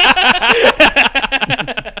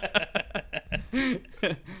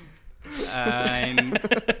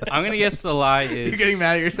 I'm gonna guess the lie is. You're getting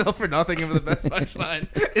mad at yourself for not thinking of the best punchline.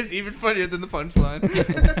 It's even funnier than the punchline.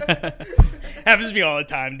 Happens to me all the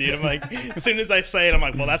time, dude. I'm like, as soon as I say it, I'm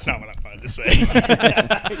like, well, that's not what I wanted to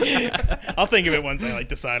say. I'll think of it once I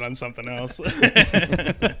decide on something else.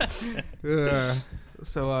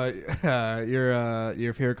 So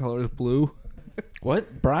your favorite color is blue.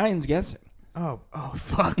 What? Brian's guessing. Oh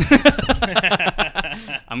fuck.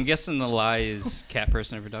 I'm guessing the lie is cat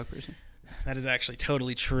person over dog person. That is actually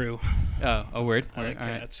totally true. Oh, a word. I like All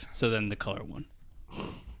right. cats. So then the color one.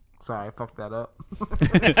 Sorry, I fucked that up.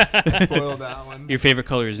 I spoiled that one. Your favorite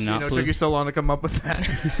color is not It blue. took you so long to come up with that.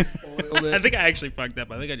 I think I actually fucked up.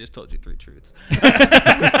 I think I just told you 3 truths.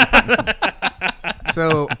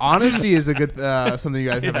 So honesty is a good something you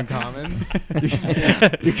guys have in common.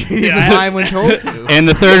 You can't even lie when told to. And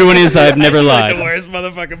the third one is I've never Like lied. the worst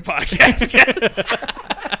motherfucking podcast.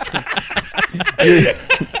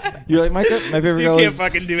 You're like, my favorite You color can't is...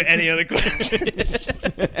 fucking do any other questions.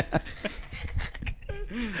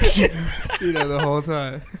 The whole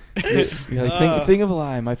time. You're like, think of a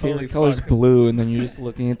lie. My Holy favorite color is fuck. blue, and then you're just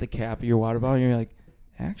looking at the cap of your water bottle, and you're like,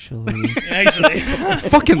 actually, Actually, I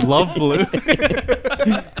fucking love blue.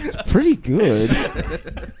 it's pretty good.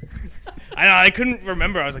 I know. I couldn't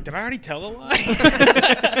remember. I was like, did I already tell a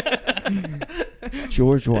lie?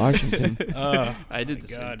 George Washington. I did the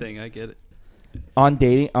God. same thing. I get it.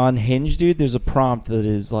 On Hinge, dude, there's a prompt that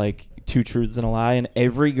is like 2 truths and a lie, and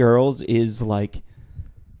every girl's is like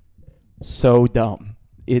so dumb.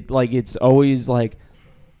 It's always like,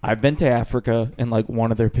 I've been to Africa, and like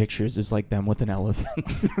one of their pictures is like them with an elephant.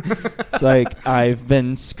 It's like, I've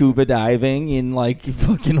been scuba diving in like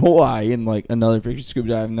fucking Hawaii, and like another picture scuba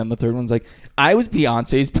diving, and then the third one's like, I was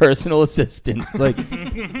Beyonce's personal assistant. It's like,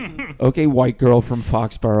 okay, white girl from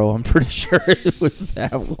Foxborough, I'm pretty sure it was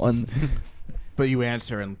that one. But you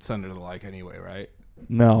answer and send her the like anyway, right?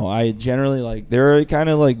 No, I generally like, there are kind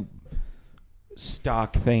of like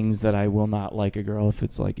stock things that I will not like a girl if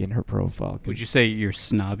it's like in her profile. Would you say you're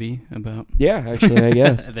snobby about? Yeah, actually, I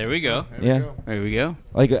guess. There we go. Yeah. There we go.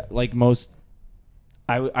 Like most,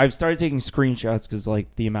 I've started taking screenshots because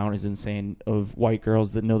like the amount is insane of white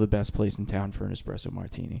girls that know the best place in town for an espresso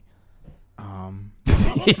martini.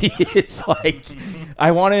 It's like,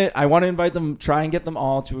 I want to invite them, try and get them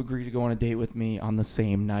all to agree to go on a date with me on the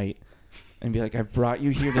same night, and be like, I've brought you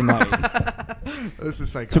here tonight This is to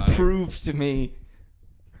psychotic. prove to me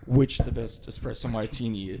which the best espresso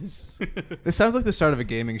martini is. This sounds like the start of a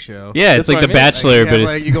gaming show. Yeah, That's it's like what The I mean. Bachelor, Yeah, but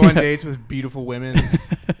like it's you go on dates with beautiful women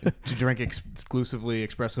to drink exclusively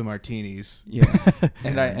espresso martinis. Yeah,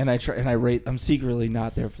 and I rate. I'm secretly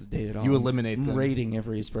not there for the date at all. You eliminate I'm them. rating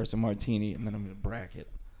every espresso martini, and then I'm gonna bracket.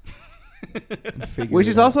 And figure Which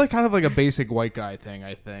it is out. also kind of like a basic white guy thing,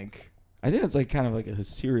 I think. I think it's like kind of like a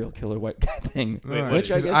serial killer white guy thing. Right.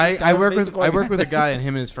 Which I guess I is kind of work basic with white with a guy. guy and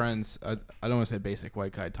him and his friends. I don't want to say basic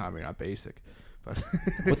white guy. Tom, you're not basic, but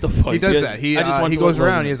What the fuck? he does Yeah, that. He I just want he to goes let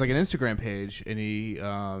around. Logan- He has like an Instagram page and he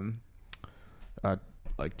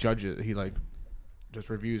like judges. He like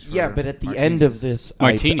just reviews. For Yeah, but at the end of martinis. this,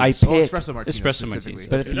 Martinis. I Oh, pick. espresso martinis. Espresso specifically. martinis.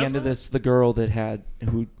 But at Who the does end of that? this, the girl that had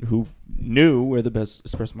who knew where the best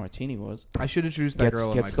espresso martini was I should introduce that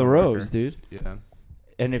girl. gets in the my rose, coworker. dude. Yeah.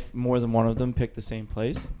 And if more than one of them pick the same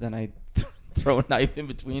place, then I throw a knife in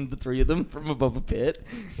between the 3 of them from above a pit.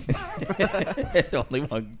 And only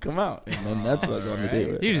one can come out. And then that's what I was on the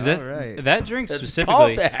date with. dude, Alright. that drink That's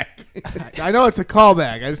specifically. callback. I know it's a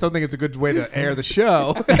callback. I just don't think it's a good way to air the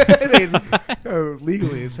show.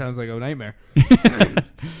 Legally, it sounds like a nightmare.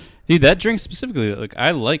 Dude, that drink specifically, like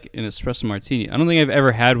I like an espresso martini. I don't think I've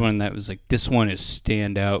ever had one that was like, this one is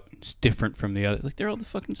stand out. It's different from the other. Like they're all the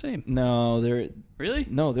fucking same. No, they're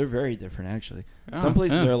very different actually. Some Oh,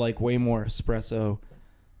 places yeah. are like way more espresso,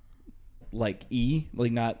 like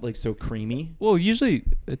not like so creamy. Well, usually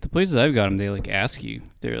at the places I've got them, they like ask you.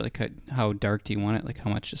 They're like, how dark do you want it? Like, how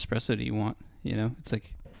much espresso do you want? You know, it's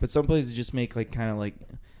like, But some places just make like kind of like.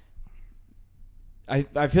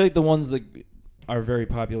 I feel like the ones that are very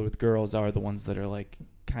popular with girls are the ones that are like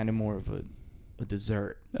kind of more of a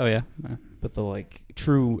dessert. oh yeah. But the like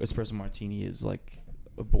true espresso martini is like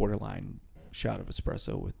a borderline shot of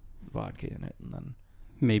espresso with vodka in it, and then.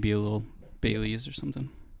 Maybe a little Bailey's or something.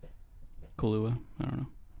 Kahlua. I don't know.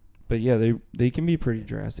 But yeah, they can be pretty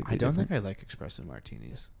drastic. I don't think I like espresso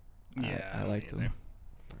martinis. Yeah, I like them.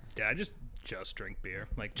 Yeah, I just drink beer,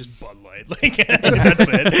 like just Bud Light, like that's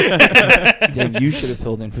it. Damn, you should have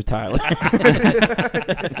filled in for Tyler.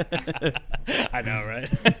 I know, right?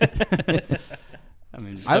 I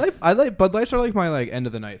mean, I like Bud Lights are like my like end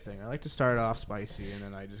of the night thing. I like to start off spicy and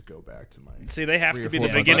then I just go back to my. See, they have 3 to or be 4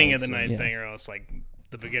 the Bud beginning of Lights, the night yeah. thing, or else like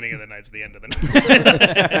the beginning of the night's the end of the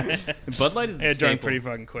night. Bud Light is a I drank staple. pretty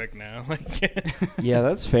fucking quick now. Like, Yeah,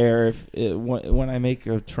 that's fair. When I make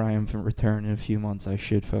a triumphant return in a few months, I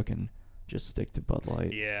should fucking just stick to Bud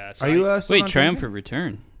Light. yeah. Are you still Wait, on triumphant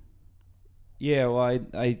return. Yeah, well,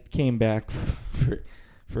 I came back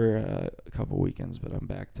for a couple weekends, but I'm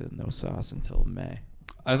back to no sauce until May.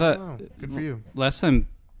 I thought Oh, good for you. last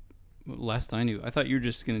I knew, I thought you were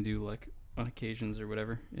just gonna do like on occasions or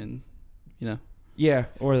whatever, and you know. Yeah,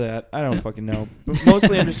 or that. I don't fucking know. But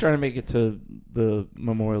mostly I'm just trying to make it to the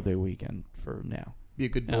Memorial Day weekend for now. Be a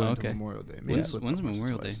good boy until Memorial Day. Maybe slip When's up once or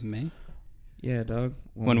Memorial Day? twice. May? Yeah, dog.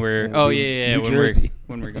 When we're New Jersey.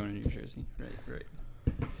 when we're going to New Jersey. Right.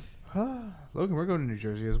 Logan, we're going to New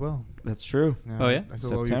Jersey as well. That's true. Oh, yeah? I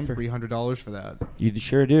still owe you September. $300 for that. You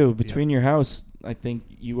sure do. Between your house, I think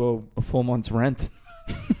you owe a full month's rent.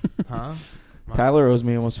 Huh? Tyler owes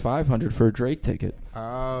me almost $500 for a Drake ticket.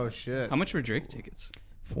 Oh shit! How much were Drake tickets?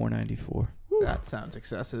 $494. That sounds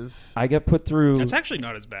excessive. I got put through. That's actually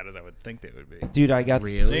not as bad as I would think they would be. Dude, I got.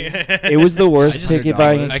 Really? It was the worst just- ticket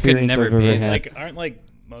buying I could experience never I've ever pay had. Like, aren't like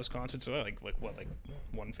most concerts like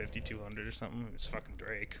 150, 200 or something? It's fucking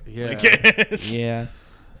Drake. Yeah. Like, it's- Yeah.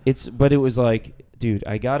 But it was like, dude,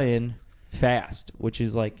 I got in fast, which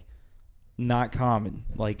is like not common.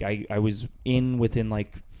 Like I was in within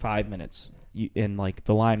like 5 minutes, and like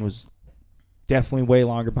the line was definitely way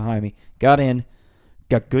longer behind me. Got in,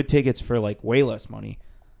 got good tickets for like way less money.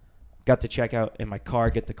 Got to check out, and my car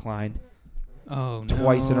get declined Oh,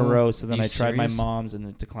 twice in a no. row. So then You I tried my serious? mom's, and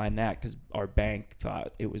it declined that because our bank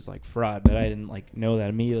thought it was like fraud, but I didn't like know that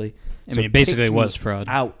immediately. I So mean, it basically kicked was me fraud.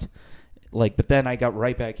 out. Like, but then I got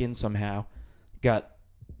right back in somehow. Got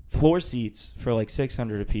floor seats for like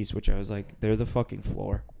 $600 a piece, which I was like, they're the fucking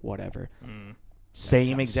floor, whatever. Same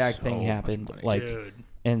sounds exact so thing much happened. money. like, Dude.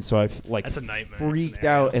 and so I like That's a nightmare freaked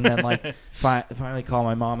scenario. out, and then like finally call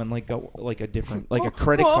my mom and like go like a different like a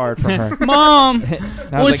credit card from her. Mom, And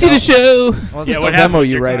I want was to like, see the show? I was Yeah, like, what I'll happened? Venmo Was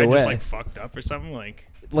you your right card away. just like fucked up or something? Like,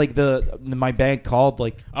 Like my bank called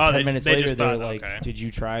like Oh, 10 minutes they later. just They were thought, like, okay. "Did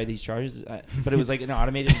you try these charges?" But it was like an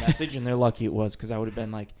automated message, and they're lucky it was because I would have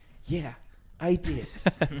been like, "Yeah, I did."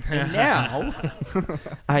 And now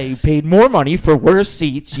I paid more money for worse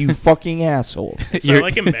seats. You fucking asshole. it's so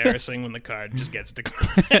like embarrassing when the card just gets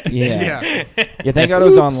declined. Yeah. Yeah. Thank God it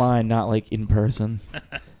was online, not like in person.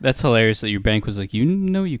 That's hilarious that your bank was like, you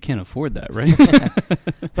know, you can't afford that, right?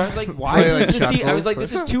 But I was like, why? Play like Is this seat? I was Chuckles. like,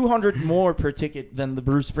 this is $200 more per ticket than the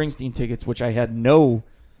Bruce Springsteen tickets, which I had no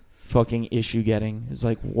fucking issue getting. It's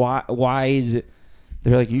like, why? Why is it?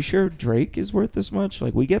 They're like, you sure Drake is worth this much?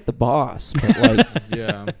 Like, we get the boss, but like,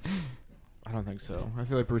 Yeah. I don't think so. I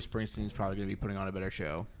feel like Bruce Springsteen's probably going to be putting on a better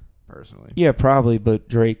show, personally. yeah, probably. But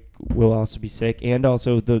Drake will also be sick, and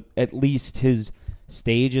also at least his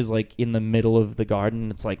stage is like in the middle of the garden.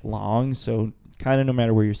 It's like long, so kind of no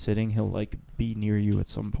matter where you're sitting, he'll like be near you at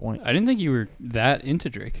some point. I didn't think you were that into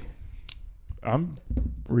Drake. I'm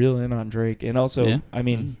real in on Drake, and also, Yeah? I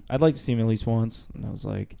mean, I'd like to see him at least once. And I was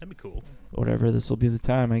like, That'd be cool. whatever, this will be the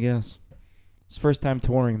time, I guess. It's first time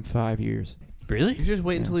touring in 5 years. Really? You just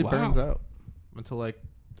wait until he Wow. burns out. Until, like,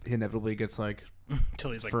 he inevitably gets, like,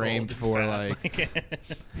 Until he's like framed bald for, and fat.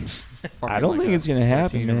 I don't think it's gonna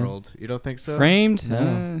happen, man. 13-year-old. You don't think so? Framed?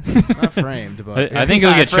 No. Not framed, but... I think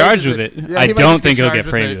he'll get framed charged is with it. Yeah, I he might don't just think he'll charged get with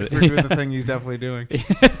framed it with for it. doing the thing he's definitely doing.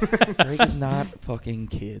 Drake is not fucking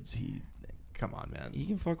kids. Come on, man. He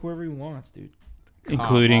can fuck whoever he wants, dude.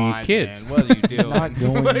 Including Come on, kids. man. What are you doing? Not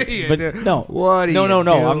going, What are you but doing? no, What are no, you no,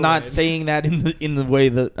 no. I'm not doing? saying that in the way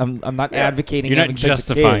that I'm not advocating. You're not having sex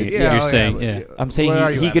with justifying kids. it. You're saying, but- yeah. I'm saying What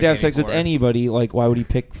are you he could have advocating sex with for? anybody. Like, why would he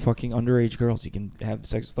pick fucking underage girls? He can have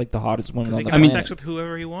sex with like the hottest women Because on he the can I have mean- sex with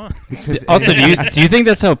whoever he wants. Also, do you think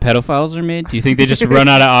that's how pedophiles are made? Do you think they just run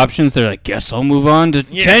out of options? They're like, guess I'll move on to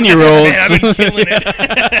Yeah. 10-year-olds. Man, I've been killing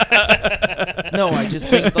it. No, I just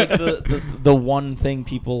think like the one thing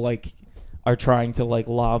people like are trying to like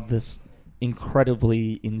lob this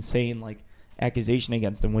incredibly insane like accusation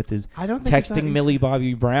against him with is I don't think it's texting that- Millie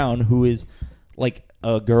Bobby Brown, who is like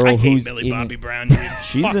a girl I hate who's Millie in Bobby Brown, dude.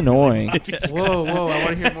 She's Fuck annoying. Millie Bobby Whoa, whoa! I want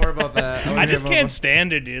to hear more about that. I just can't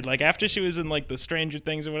stand her, dude. Like, after she was in, like, the Stranger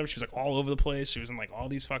Things or whatever, she was, like, all over the place. She was in, like, all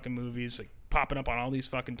these fucking movies, like, popping up on all these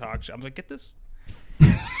fucking talk shows. I was like, get this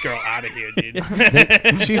girl out of here, dude.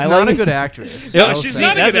 She's I not like- a good actress. No, I will she's say.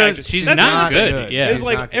 not a That's good what- actress. she's That's not the good, thing. yeah. It's She's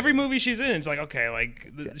like, not good. every movie she's in, it's like, okay,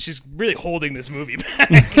 like, she's really holding this movie back.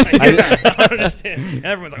 Like, I don't understand. And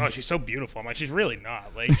everyone's like, oh, she's so beautiful. I'm like, she's really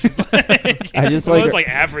not. Like, she's like, I just one of like- those, like,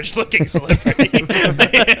 average-looking celebrity.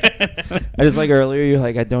 I just like earlier you're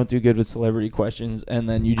like I don't do good with celebrity questions, and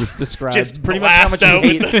then you just described Just pretty much how much blast you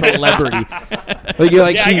hate out with- celebrity. Like you're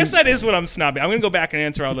like Yeah, she, I guess that is what I'm snobby. I'm gonna go back and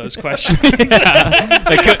answer all those questions. Can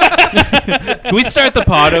we start the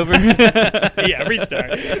pod over? Yeah,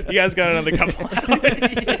 restart. You guys got another couple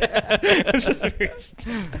hours.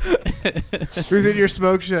 Who's in your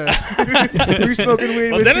smoke shack? Were you smoking weed?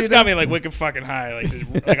 Well, with Dennis Sheena? got me like wicked fucking high, like,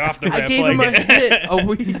 just, like off the I rip. gave like, him a hit, a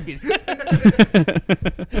weed.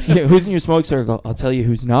 yeah, who's in your smoke circle? I'll tell you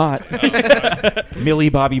who's not. Millie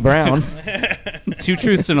Bobby Brown. Two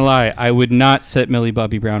truths and a lie. I would not set Millie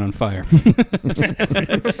Bobby Brown on fire. Yeah,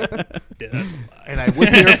 that's a lie. And I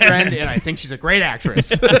would be her friend, and I think she's a great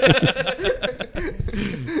actress.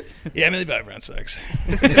 Yeah, Millie Bobby Brown sucks.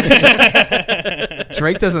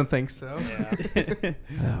 Drake doesn't think so. Yeah.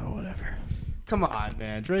 Oh, whatever. Come on,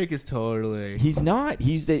 man. Drake is totally. He's not.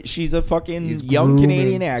 She's a fucking He's young grooming.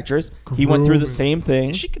 Canadian actress. He went through the Grooming. same thing.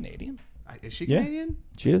 Is she Canadian? Is she Yeah. Canadian?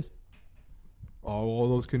 She is. Oh, all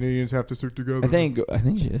those Canadians have to stick together. I think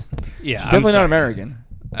she is. Yeah, She's I'm definitely not sorry. American.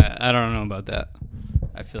 I don't know about that.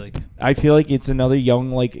 I feel like it's another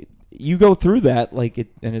young, like, you go through that, like,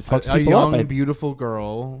 and it fucks a people young, up. beautiful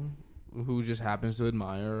girl who just happens to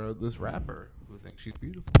admire this rapper who thinks she's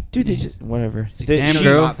beautiful. Dude, they just whatever. damn She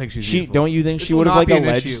girl. does not think she's beautiful. Don't you think This she will would have not like be an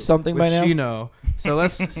alleged issue something with by now? Sheeno. So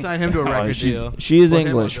let's sign him to a record deal. She is Put him on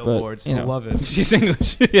English, but billboards. you He'll know, love it. she's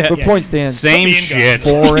English. Yeah. but point stands. Same Being shit.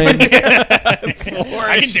 Foreign.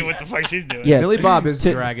 I can do what the fuck she's doing. Yeah. Millie Bob is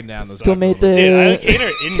To- dragging down those. Tomato. Dude, I hate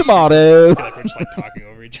her in Tomato. I feel like we're just like talking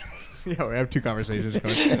over each other. Yeah, we have two conversations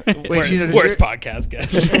going. Wait, Worst, Sheeno, does worst your- podcast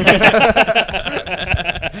guest.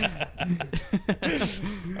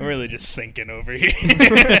 I'm really just sinking over here.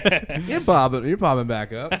 You're bobbing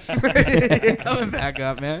back up. You're coming back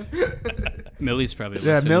up, man. Millie's probably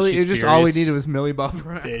Yeah, listening. Millie. She's It's just all we furious. needed was Millie Bob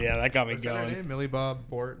Brown. Dude, yeah, that got me What's that her going. name? Millie Bob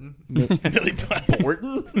Borton. Millie Bobby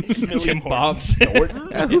Orton? Tim Hortons.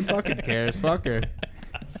 Yeah, who fucking cares? Fuck her.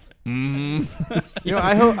 Mm. You know,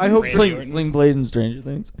 I hope. Randy Sling Blade and Stranger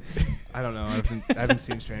Things. I don't know. I haven't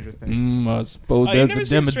seen Stranger Things. I suppose Oh, you've that's never the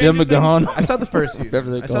seen Stranger Demogorgon. I saw the first Whatever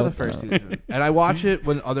season. they I saw call the it. first season, and I watch it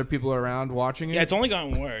when other people are around watching it. Yeah, it's only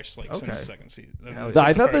gotten worse like since Okay. the second season. Hell Since yeah.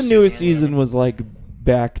 I thought the first newest or whatever. season was like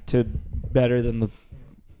back to better than the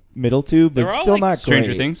middle two, but They're all, still like, not Stranger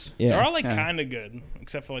great. Things. Yeah. They're all like Yeah. kind of good,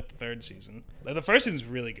 except for like the third season. Like, the first season's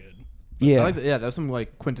really good. yeah. I like that was some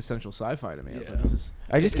like quintessential sci-fi to me. I was like, Yeah. this is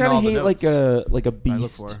I just hitting kind all of the hate like notes a I look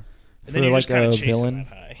beast for. And then for you're like just kind a of chasing villain. that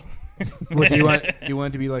high. What, do you want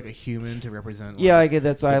it to be like a human to represent? Yeah, like, I get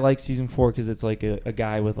that's why I like season 4 because it's like a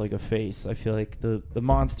guy with like a face. I feel like the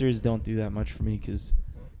monsters don't do that much for me because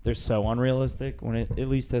they're so unrealistic. When it at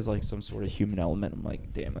least has like some sort of human element, I'm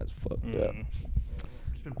like, damn, that's fucked up. Mm.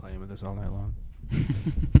 I've just been playing with this all night long. I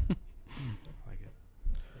like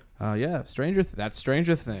it. Yeah, that's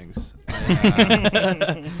Stranger Things.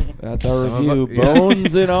 That's our Some of review, it- yeah.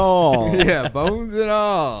 bones and all. Yeah, bones and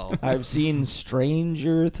all. I've seen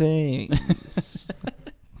Stranger Things.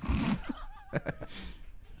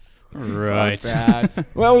 Right. Fuck that.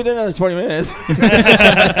 Well, we did another 20 minutes.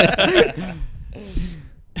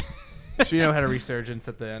 Sheeno had a resurgence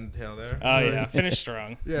at the end tail there. Oh yeah, finish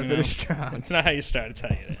strong. Yeah, you finish know? strong. It's not how you start; it's how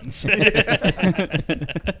you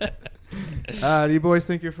end. Do you boys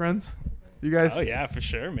think you're friends? You guys? Oh yeah, for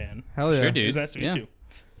sure, man. Hell yeah. Sure, dude. It's nice to meet Yeah. you.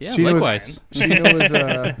 Yeah, Sheeno was- likewise.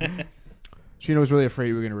 Sheeno was really afraid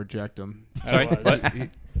you were going to reject him. Sorry, I was. what?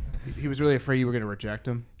 He was really afraid you were going to reject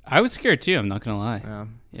him. I was scared too. I'm not gonna lie. Yeah.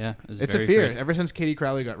 Yeah, I was It's a very fear. afraid. Ever since Katie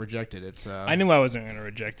Crowley got rejected, it's. I knew I wasn't going to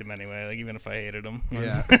reject him anyway, like even if I hated him. I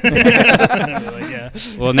was- Yeah. I'd be like, yeah.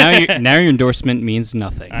 Well, now your endorsement means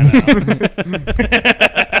nothing. I know.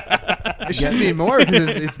 It shouldn't be more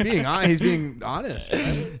because he's being honest.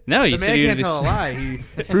 Right? No, you The said man you can't tell a lie. He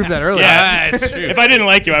proved that earlier. Yeah, it's true. If I didn't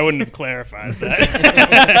like you, I wouldn't have clarified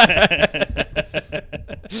that.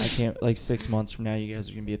 I can't, like 6 months from now, you guys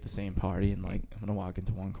are going to be at the same party, and like, I'm going to walk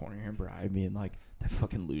into one corner here and Brian being like, that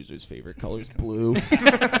fucking loser's favorite color is blue.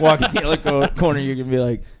 Walking in the other corner, you're going to be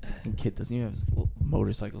like, fucking kid doesn't even have his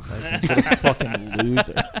motorcycle's license. What a fucking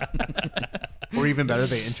loser. Or even better,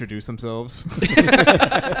 they introduce themselves.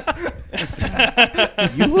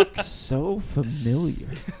 You look so familiar.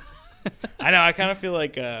 I know. I kind of feel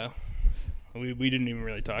like we didn't even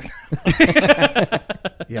really talk.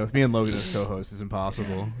 Yeah, with me and Logan as co-host, it's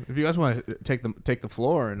impossible. If you guys want to take the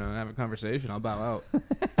floor and have a conversation, I'll bow out.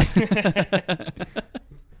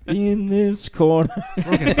 In this corner.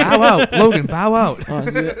 Logan, bow out. Logan, bow out. Oh, I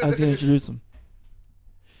was going to introduce him.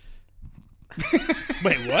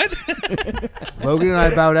 Wait, what? Logan and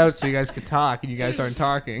I bowed out so you guys could talk, and you guys aren't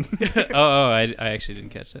talking. I actually didn't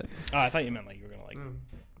catch that. Oh, I thought you meant like you were gonna like.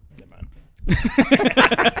 Never mind.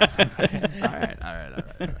 All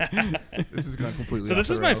right. This is going completely. So off this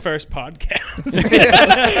the is my rails. first podcast.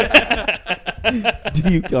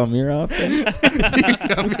 Do you come here often?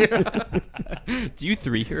 Come here. Do you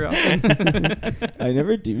three here often? I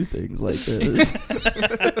never do things like this.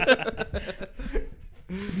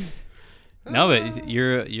 No, but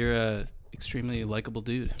you're a extremely likable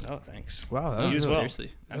dude. Oh, thanks. Wow, that No, You was as well.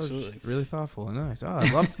 seriously. that was Absolutely. really thoughtful and nice.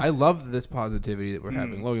 Oh, I love this positivity that we're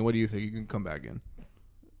having. Logan, what do you think? You can come back in.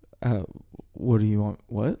 What do you want?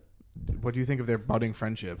 What? What do you think of their budding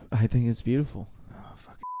friendship? I think it's beautiful. Oh,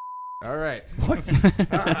 fuck. All right.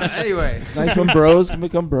 Anyway. It's nice when bros can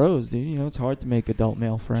become bros, dude. You know, it's hard to make adult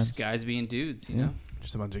male friends. Just guys being dudes, you Yeah. know?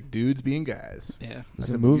 Just a bunch of dudes being guys. Yeah. That's There's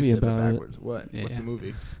a what movie you said about it. backwards. What? Yeah. What's the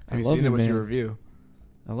movie? I Have you love seen you, it? What's your man. review?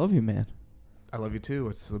 I love you, man. I love you too.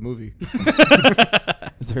 What's the movie?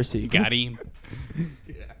 Is there a sequel? Got him.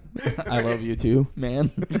 I love you too,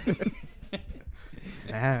 man.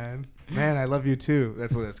 Man, I love you too.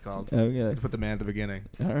 That's what it's called. Okay. Put the man at the beginning.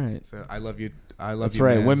 All right. So I love you. I love That's you.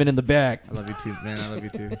 right. Man. Women in the back. I love you too, man. I love you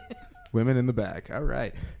too. Women in the back. All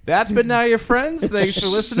right. That's been Now Your Friends. Thanks for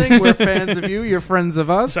listening. We're fans of you. You're friends of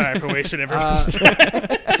us. Sorry for wasting everyone's time.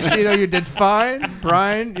 Sheeno, you did fine.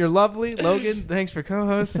 Brian, you're lovely. Logan, thanks for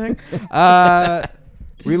co-hosting.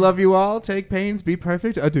 We love you all. Take pains. Be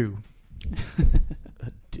perfect. Adieu.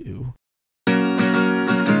 Adieu.